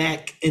jumped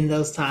back in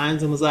those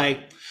times and was like,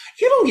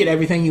 you don't get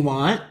everything you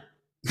want.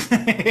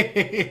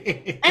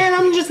 And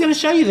I'm just going to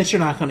show you that you're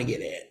not going to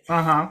get it.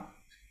 Uh-huh.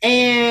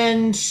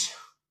 And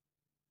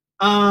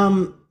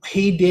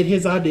he did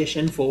his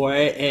audition for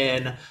it,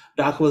 and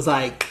Doc was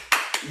like,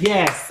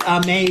 yes,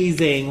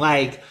 amazing.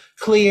 Like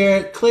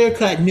clear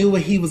cut, knew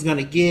what he was going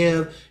to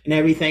give and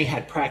everything,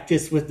 had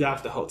practiced with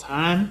Doc the whole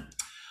time,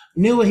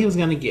 knew what he was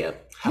going to give.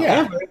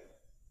 However,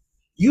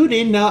 you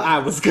didn't know I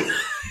was going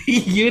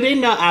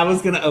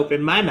to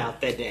open my mouth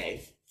that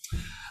day.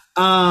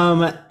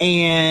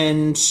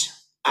 And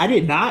I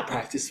did not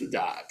practice with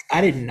Doc.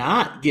 I did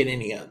not get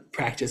any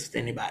practice with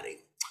anybody.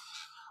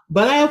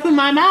 But I opened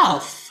my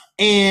mouth.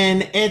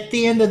 And at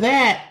the end of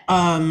that,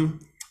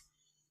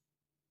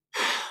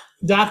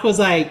 Doc was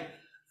like,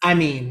 I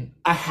mean,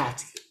 I have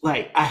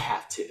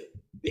to.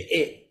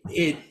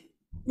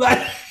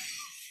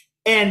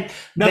 And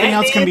nothing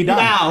else can be done.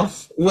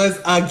 Mouth was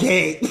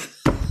agape.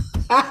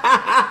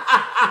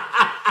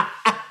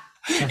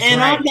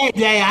 And on that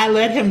day, I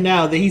let him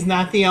know that he's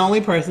not the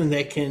only person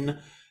that can,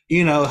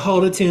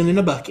 hold a tune in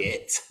a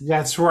bucket.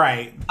 That's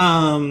right.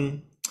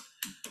 And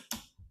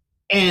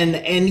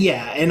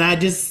I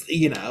just,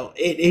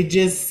 it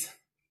just,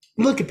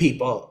 look at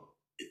people.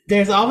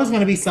 There's always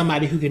going to be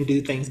somebody who can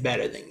do things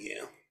better than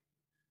you.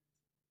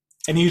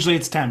 And usually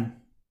it's 10.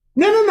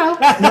 No.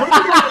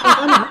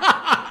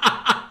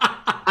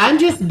 I'm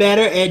just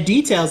better at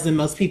details than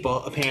most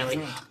people,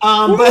 apparently.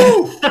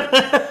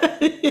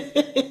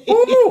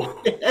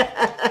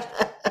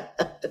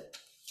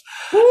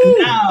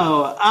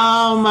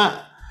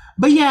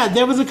 But yeah,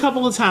 there was a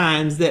couple of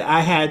times that I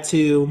had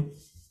to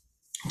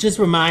just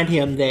remind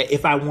him that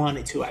if I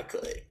wanted to, I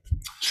could.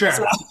 Sure.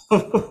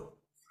 So,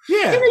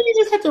 yeah. You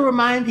just have to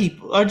remind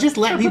people, or just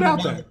let people know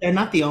that they're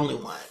not the only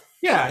one.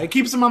 Yeah, it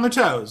keeps them on their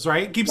toes,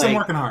 right? It keeps them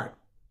working hard. I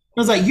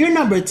was like, you're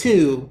number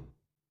 2.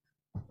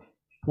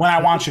 When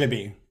I want you to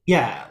be.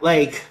 Yeah,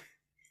 like,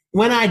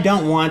 when I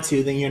don't want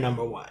to, then you're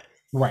number 1.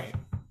 Right.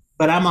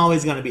 But I'm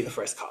always going to be the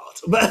first called.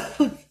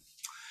 But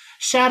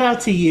shout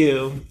out to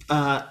you.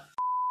 That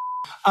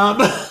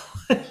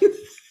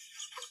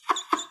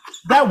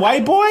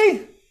white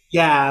boy?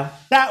 Yeah.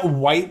 That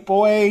white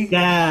boy?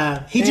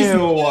 Yeah. He just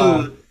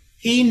knew.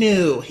 He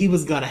knew he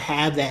was going to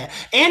have that.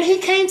 And he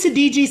came to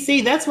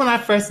DGC. That's when I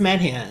first met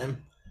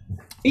him.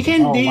 He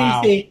came to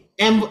DGC.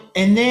 Wow.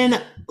 And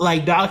then,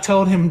 like, Doc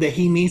told him that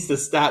he needs to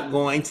stop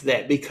going to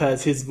that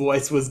because his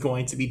voice was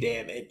going to be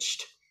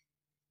damaged.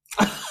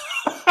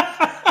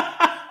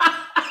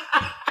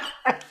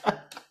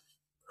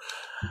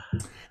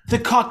 The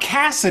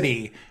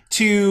caucasity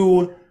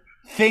to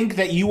think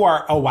that you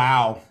are,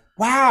 wow.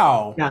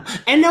 Yeah.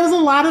 And there was a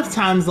lot of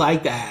times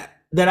like that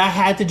I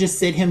had to just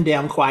sit him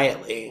down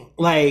quietly.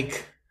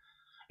 Like,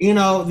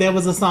 there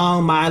was a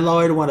song, My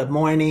Lord, What a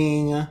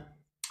Morning.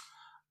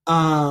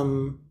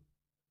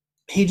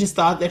 He just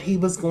thought that he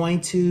was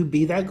going to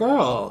be that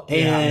girl.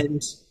 Yeah.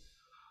 And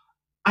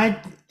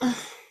I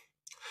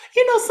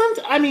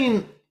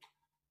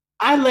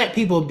let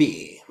people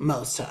be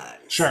most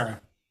times. Sure.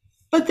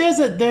 But there's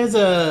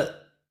a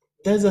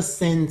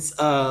sense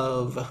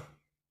of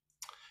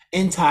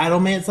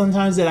entitlement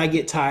sometimes that I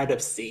get tired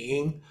of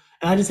seeing.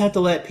 And I just have to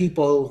let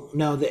people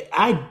know that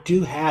I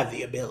do have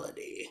the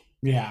ability.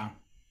 Yeah.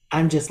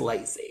 I'm just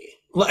lazy.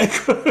 Like,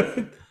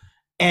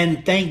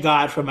 And thank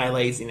God for my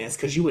laziness,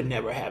 because you would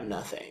never have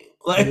nothing.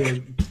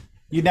 Like,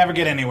 you'd never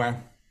get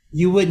anywhere.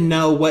 You wouldn't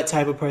know what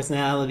type of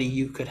personality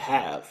you could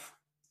have.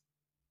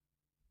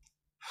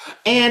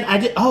 And I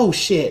did. Oh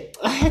shit!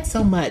 I had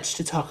so much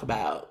to talk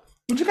about.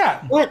 What you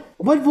got?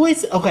 What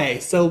voice? Okay,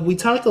 so we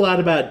talked a lot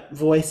about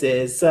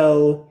voices.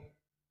 So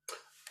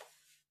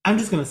I'm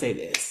just gonna say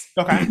this.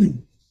 Okay.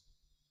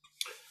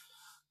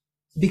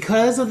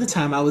 Because of the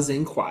time I was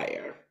in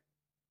choir,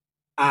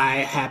 I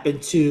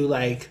happened to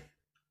like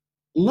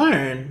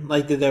learn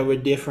like that there were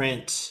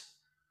different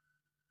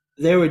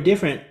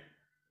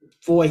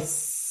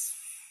voice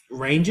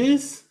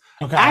ranges.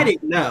 Okay. I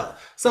didn't know.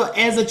 So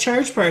as a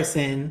church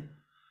person,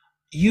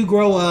 you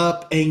grow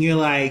up and you're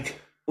like,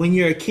 when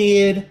you're a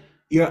kid,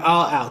 you're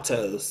all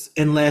altos,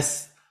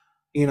 unless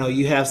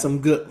you have some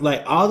good,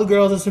 like all the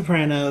girls are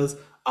sopranos,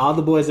 all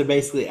the boys are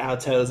basically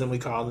altos, and we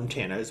call them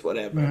tenors,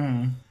 whatever.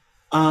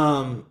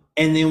 And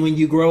then when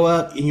you grow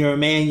up and you're a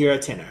man, you're a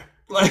tenor.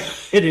 Like,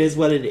 it is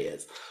what it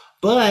is.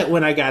 But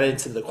when I got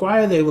into the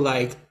choir, they were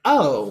like,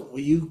 oh,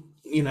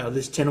 well,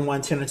 there's tenor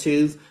one, tenor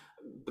twos,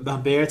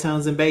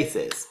 baritones and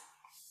basses.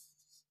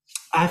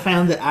 I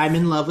found that I'm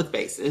in love with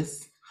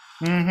basses.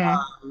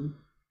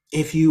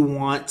 If you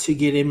want to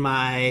get in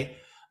my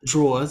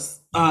drawers,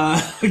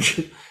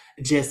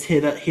 just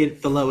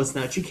hit the lowest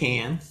note you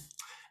can,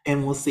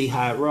 and we'll see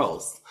how it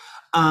rolls.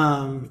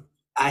 I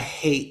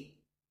hate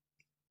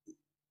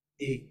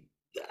it.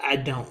 I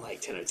don't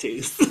like tenor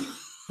twos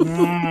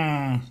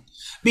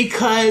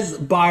because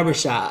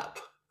barbershop.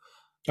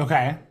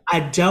 Okay. I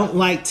don't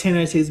like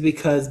tenor twos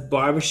because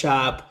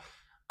barbershop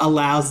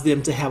allows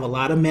them to have a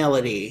lot of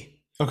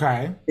melody.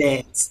 Okay.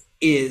 That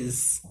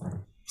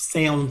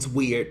sounds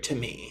weird to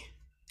me.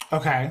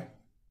 Okay.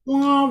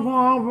 Wah,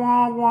 wah,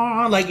 wah,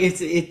 wah. Like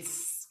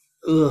it's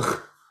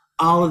ugh.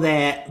 All of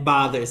that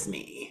bothers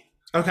me.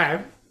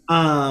 Okay.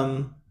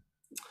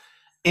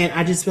 And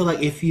I just feel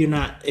like if you're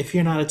not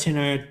a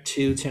tenor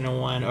two, tenor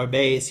one, or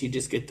bass, you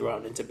just get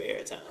thrown into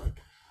baritone.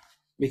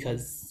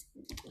 Because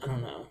I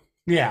don't know.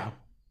 Yeah.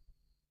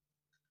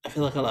 I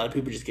feel like a lot of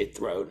people just get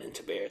thrown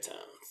into baritones.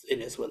 It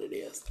is what it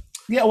is.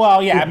 Yeah,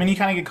 well, yeah. I mean, you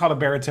kind of get called a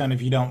baritone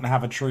if you don't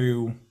have a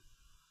true.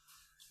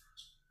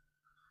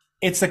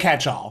 It's the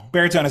catch-all.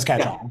 Baritone is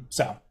catch-all. Yeah.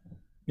 So,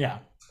 yeah.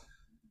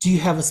 Do you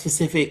have a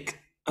specific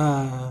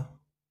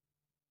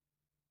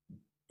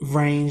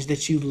range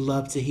that you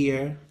love to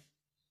hear?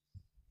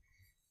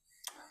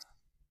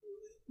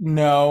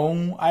 No,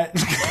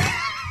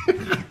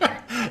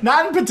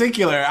 not in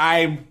particular.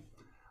 I'm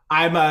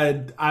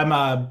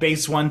a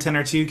bass one,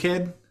 tenor two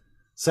kid.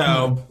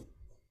 So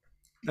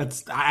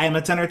I am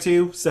a tenor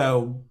two.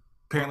 So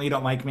apparently you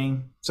don't like me.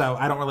 So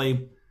I don't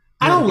really.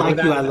 I don't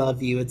like you. I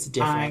love you. It's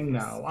different. I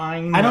know.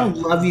 I don't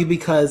love you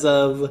because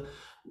of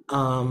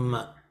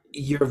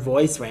your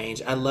voice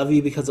range. I love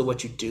you because of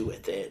what you do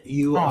with it.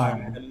 You are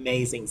an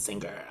amazing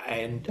singer.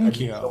 Thank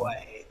you.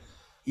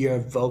 Your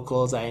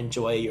vocals. I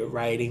enjoy your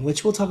writing,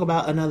 which we'll talk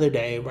about another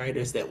day.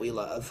 Writers that we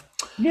love.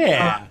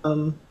 Yeah.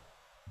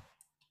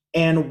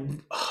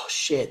 And oh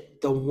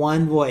shit, the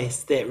one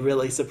voice that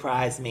really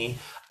surprised me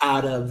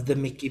out of the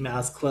Mickey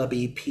Mouse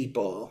Clubby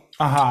people.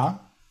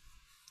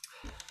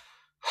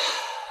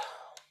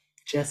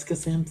 Jessica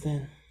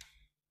Simpson.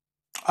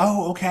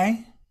 Oh,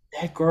 okay.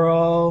 That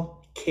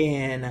girl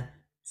can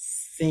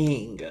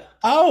sing.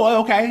 Oh,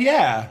 okay,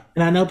 yeah.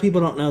 And I know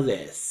people don't know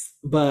this,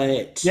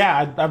 but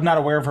yeah, I'm not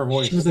aware of her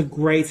voice. She was a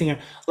great singer.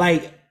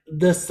 Like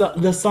the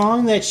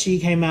song that she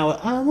came out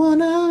with, "I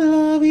Wanna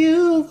Love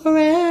You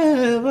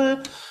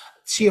Forever."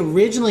 She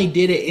originally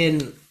did it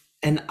in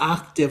an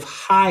octave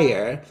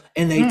higher,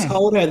 and they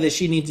told her that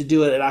she needed to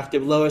do it an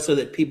octave lower so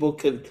that people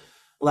could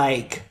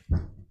like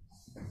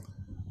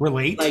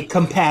relate, like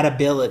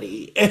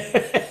compatibility.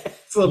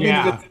 So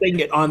people could sing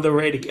it on the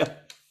radio.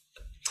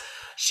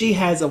 She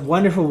has a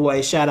wonderful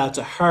voice. Shout out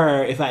to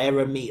her. If I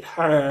ever meet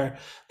her,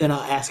 then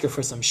I'll ask her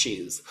for some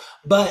shoes.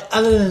 But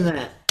other than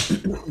that,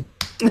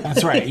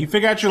 that's right. You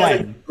figure out your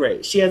lane.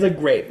 Great. She has a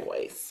great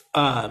voice.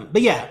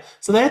 But yeah,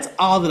 so that's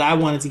all that I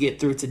wanted to get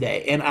through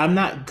today. And I'm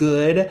not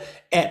good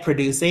at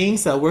producing,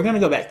 so we're gonna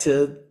go back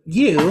to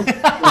you.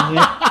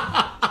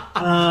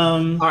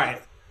 All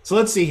right. So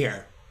let's see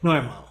here.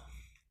 Normal.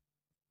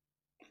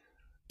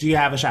 Do you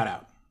have a shout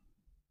out?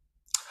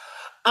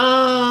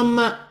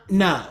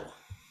 No.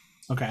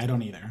 Okay, I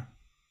don't either.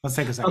 Let's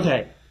take a second.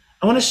 Okay.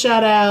 I want to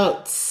shout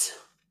out.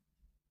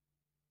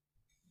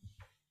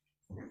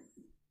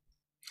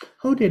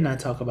 Who didn't I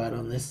talk about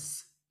on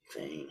this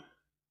thing?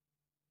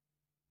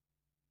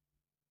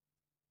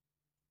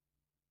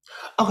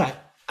 Okay,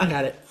 I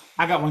got it.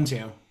 I got one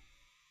too.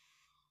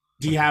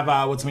 Do you have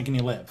What's Making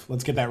You Live?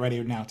 Let's get that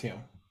ready now too.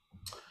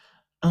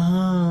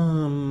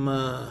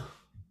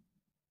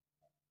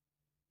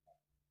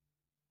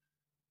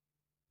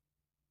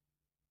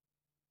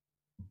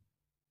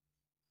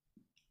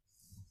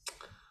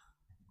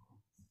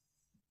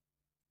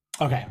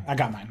 Okay, I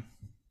got mine.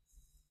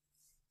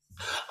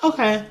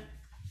 Okay,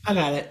 I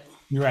got it.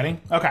 You ready?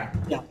 Okay.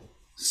 Yeah.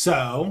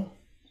 So,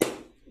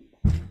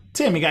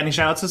 Tim, you got any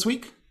shout outs this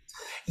week?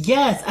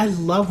 Yes, I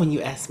love when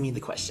you ask me the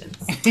questions.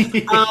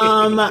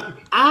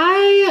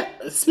 I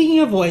speaking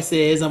of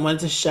voices, I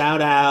wanted to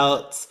shout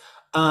out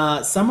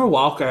Summer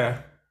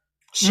Walker.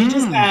 She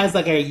just has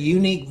like a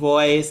unique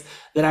voice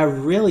that I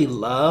really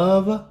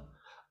love.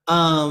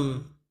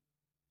 Um,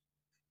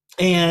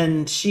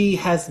 and she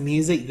has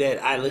music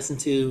that I listen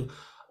to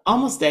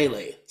almost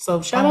daily.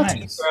 So shout out to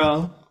you, Nice.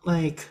 girl.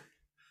 Like,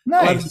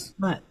 I love you so Nice.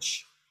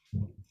 much.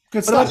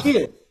 Good What about stuff.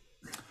 you?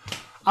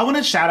 I want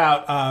to shout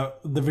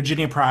out the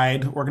Virginia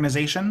Pride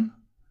organization.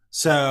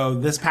 So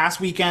this past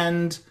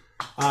weekend,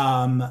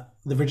 the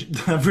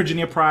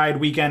Virginia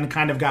Pride weekend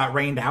kind of got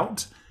rained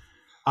out.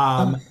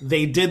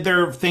 They did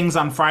their things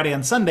on Friday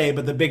and Sunday,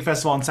 but the big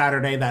festival on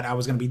Saturday that I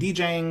was going to be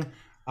DJing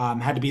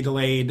had to be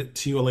delayed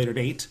to a later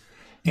date.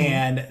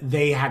 And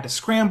they had to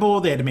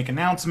scramble. They had to make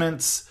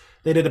announcements.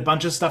 They did a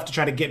bunch of stuff to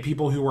try to get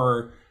people who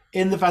were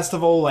in the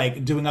festival,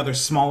 like doing other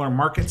smaller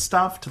market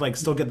stuff to like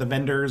still get the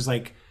vendors.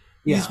 Like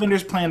these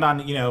vendors planned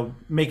on,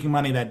 making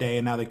money that day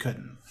and now they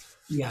couldn't.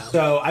 Yeah.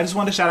 So I just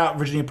wanted to shout out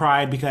Virginia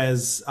Pride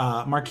because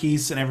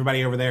Marquise and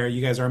everybody over there,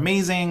 you guys are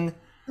amazing.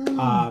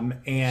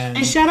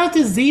 And shout out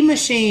to Z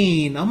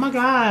Machine. Oh my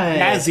god.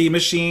 Yeah, Z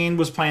Machine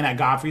was playing at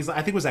Godfrey's. I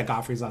think it was at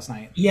Godfrey's last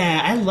night.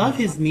 Yeah, I love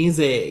his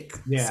music.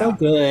 Yeah. So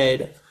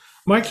good.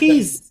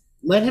 Marquise,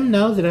 let him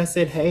know that I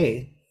said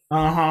hey.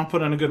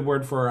 Put on a good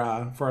word for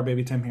our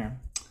baby Tim here.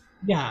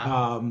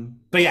 Yeah.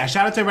 But yeah,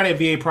 shout out to everybody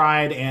at VA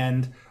Pride,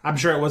 and I'm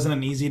sure it wasn't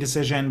an easy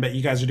decision, but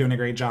you guys are doing a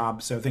great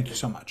job. So thank you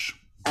so much.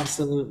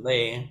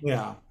 Absolutely.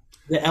 Yeah.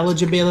 The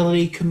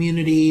eligibility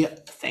community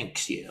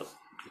thanks you.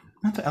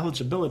 Not the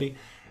eligibility.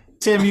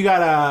 Tim, you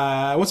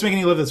got what's making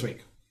you live this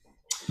week?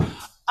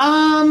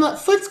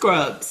 Foot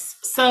scrubs.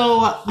 So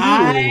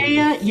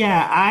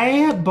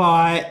I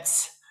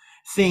bought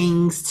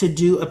things to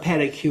do a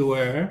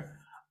pedicure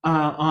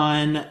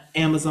on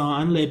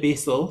Amazon Les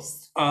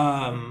Bezos.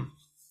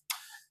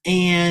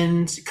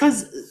 And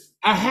because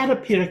I had a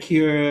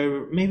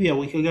pedicure maybe a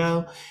week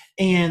ago,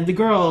 and the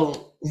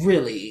girl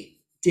really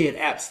did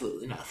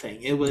absolutely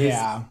nothing. It was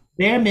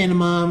bare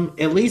minimum.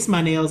 At least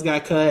my nails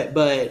got cut,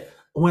 but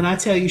when I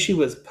tell you she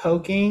was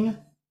poking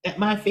at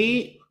my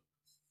feet,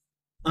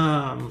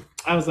 I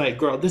was like,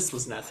 girl, this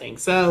was nothing.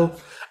 So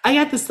I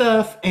got the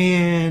stuff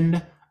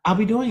and I'll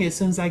be doing it as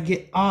soon as I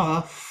get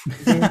off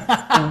this,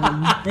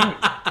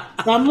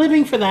 So I'm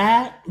living for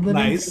that.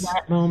 Living for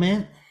that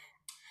moment.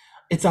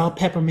 It's all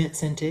peppermint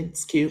scented.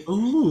 It's cute.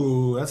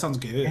 Ooh, that sounds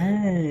good.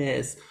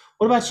 Yes.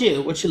 What about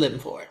you? What you living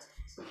for?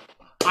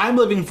 I'm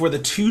living for the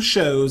 2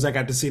 shows I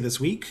got to see this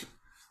week.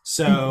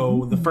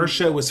 So the first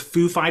show was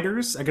Foo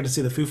Fighters. I got to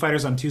see the Foo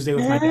Fighters on Tuesday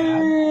with my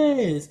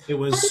dad. It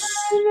was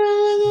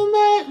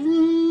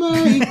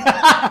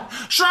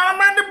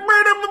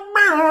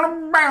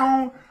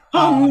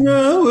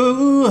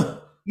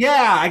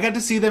yeah, I got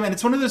to see them, and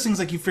it's one of those things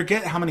like you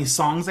forget how many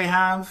songs they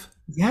have.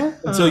 Yeah.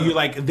 So you're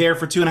like there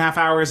for 2.5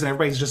 hours, and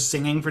everybody's just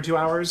singing for 2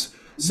 hours.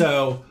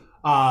 So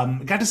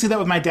got to see that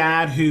with my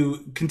dad,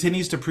 who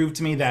continues to prove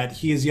to me that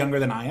he is younger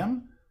than I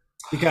am,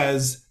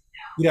 because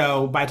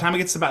by the time it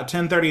gets to about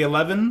 10:30,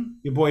 11,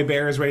 your boy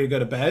Bear is ready to go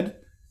to bed.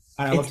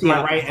 And I look to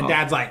my right, and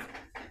Dad's like,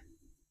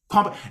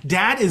 pump.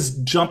 Dad is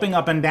jumping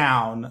up and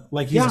down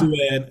like he's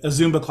doing a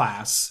Zumba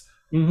class.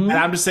 And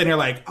I'm just sitting here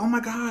like, oh my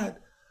God.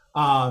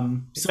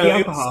 So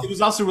it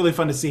was also really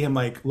fun to see him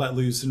like let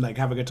loose and like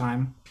have a good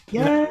time.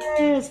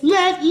 Yes,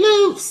 let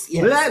loose.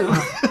 Yes.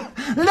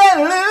 Let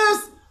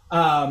loose.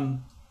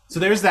 So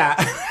there's that.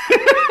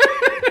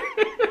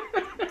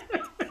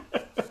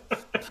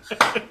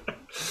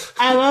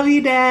 I love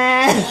you,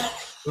 Dad.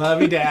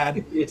 Love you,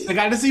 Dad. I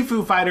got to see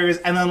Foo Fighters,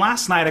 and then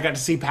last night I got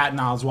to see Patton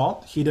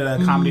Oswalt. He did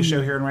a comedy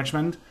show here in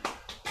Richmond.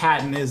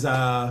 Patton is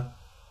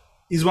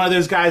he's one of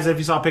those guys that if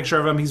you saw a picture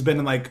of him, he's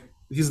been in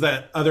he's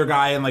the other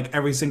guy in like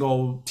every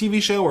single TV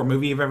show or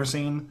movie you've ever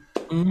seen.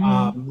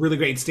 Really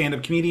great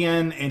stand-up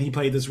comedian, and he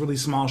played this really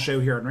small show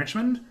here in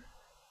Richmond.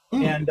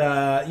 And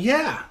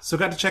so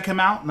got to check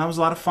him out, and that was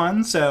a lot of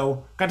fun.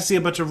 So got to see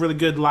a bunch of really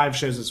good live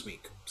shows this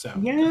week. So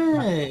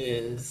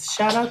yes,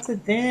 shout out to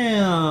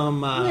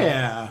them.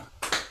 Yeah.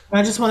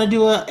 I just want to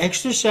do an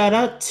extra shout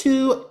out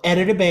to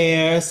Editor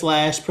Bear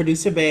 /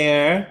 Producer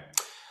Bear.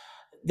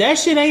 That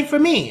shit ain't for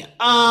me.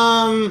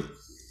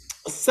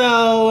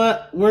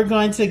 So we're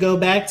going to go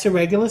back to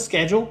regular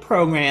scheduled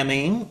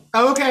programming.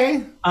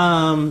 Okay.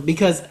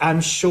 Because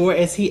I'm sure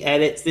as he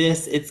edits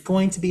this, it's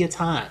going to be a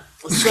time.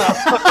 So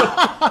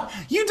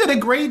you did a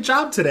great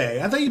job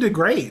today. I thought you did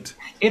great.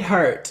 It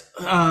hurt.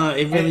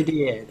 It really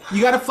did.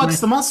 You got to flex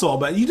the muscle,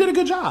 but you did a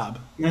good job.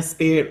 My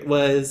spirit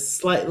was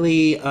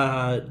slightly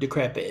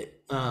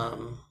decrepit.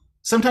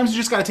 Sometimes you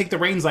just got to take the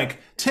reins. Like,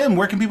 Tim,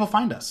 where can people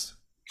find us?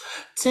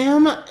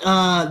 Tim,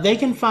 they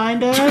can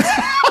find us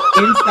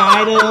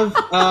inside of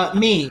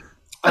me.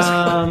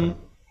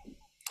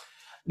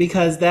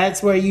 Because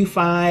that's where you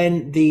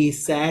find the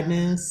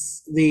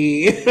sadness,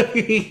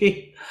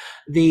 the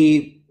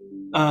the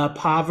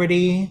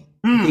poverty,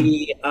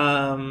 the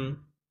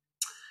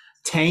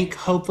tank,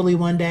 hopefully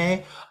one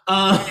day.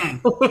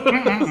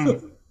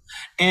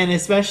 And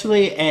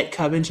especially at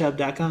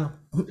cubandchub.com.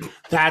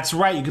 That's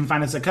right. You can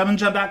find us at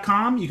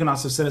cubandchub.com. You can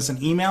also send us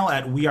an email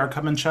at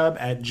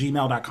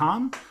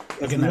wearecubandchub@gmail.com.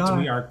 Again, that's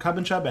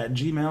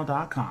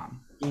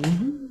wearecubandchub@gmail.com.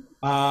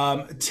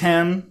 Mm-hmm.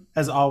 Tim,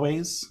 as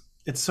always,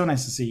 it's so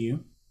nice to see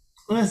you.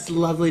 Well, it's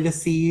lovely to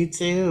see you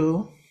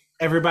too.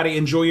 Everybody,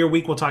 enjoy your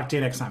week. We'll talk to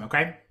you next time,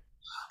 okay?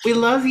 We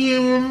love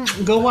you.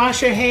 Go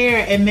wash your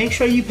hair and make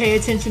sure you pay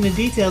attention to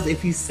details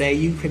if you say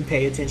you can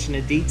pay attention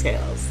to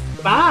details.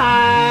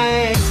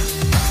 Bye.